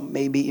wisdom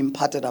may be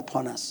imparted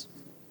upon us.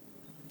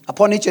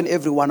 Upon each and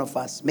every one of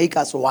us. Make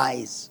us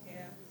wise.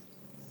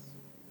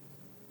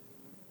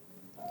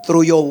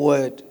 Through your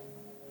word.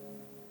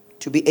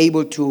 To be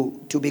able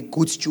to be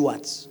good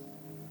stewards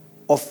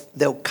of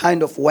the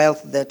kind of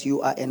wealth that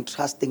you are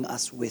entrusting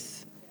us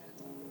with.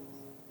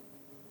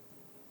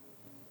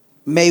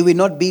 May we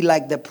not be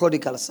like the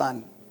prodigal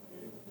son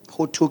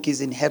who took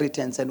his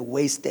inheritance and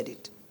wasted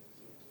it.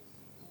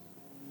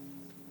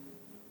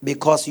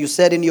 Because you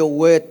said in your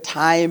word,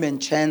 time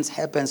and chance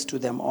happens to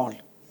them all.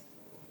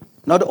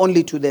 Not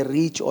only to the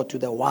rich or to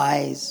the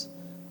wise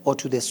or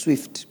to the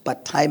swift,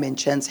 but time and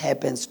chance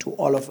happens to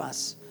all of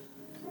us.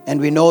 And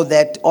we know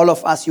that all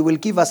of us, you will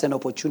give us an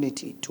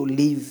opportunity to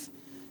live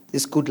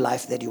this good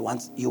life that you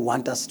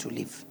want us to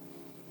live.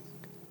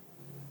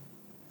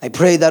 I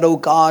pray that, oh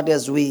God,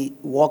 as we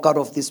walk out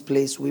of this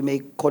place, we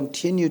may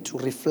continue to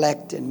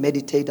reflect and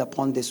meditate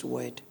upon this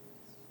word.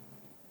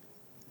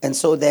 And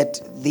so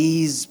that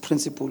these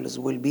principles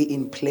will be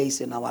in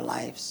place in our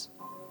lives.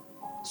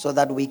 So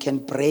that we can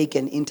break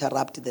and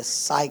interrupt the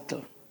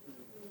cycle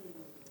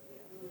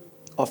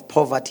of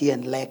poverty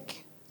and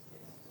lack.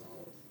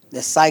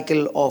 The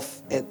cycle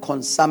of a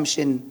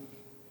consumption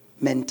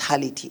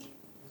mentality.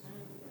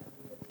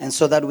 And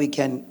so that we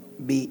can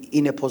be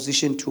in a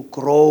position to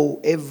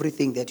grow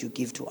everything that you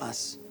give to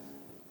us.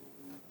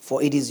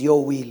 For it is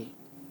your will,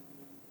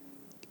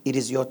 it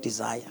is your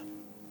desire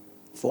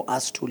for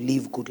us to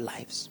live good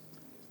lives.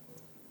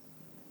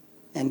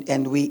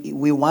 And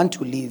we want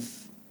to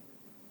live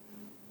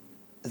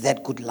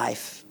that good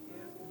life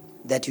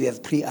that you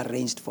have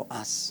prearranged for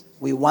us.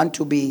 We want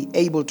to be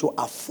able to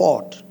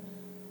afford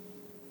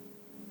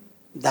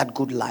that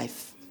good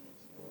life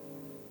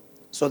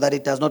so that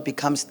it does not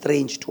become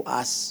strange to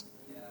us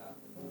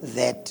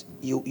that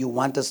you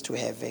want us to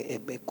have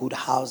a good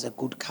house, a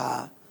good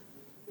car,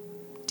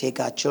 take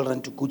our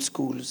children to good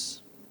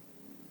schools,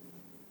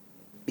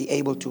 be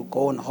able to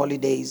go on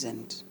holidays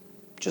and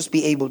just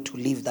be able to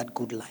live that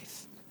good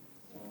life.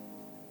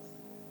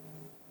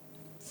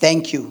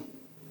 Thank you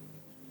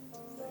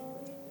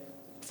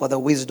for the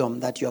wisdom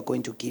that you are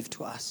going to give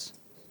to us.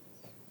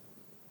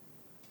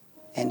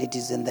 And it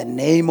is in the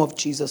name of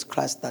Jesus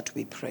Christ that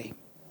we pray.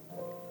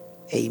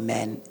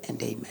 Amen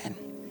and amen.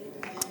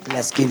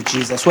 Let's give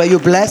Jesus. Were you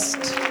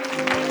blessed?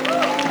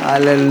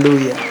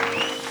 Hallelujah.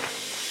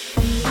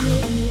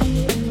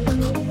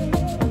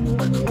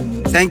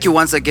 Thank you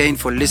once again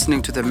for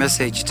listening to the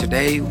message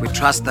today. We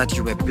trust that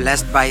you were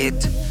blessed by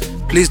it.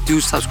 Please do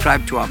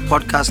subscribe to our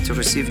podcast to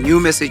receive new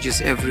messages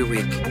every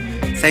week.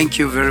 Thank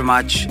you very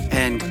much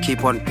and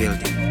keep on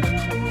building.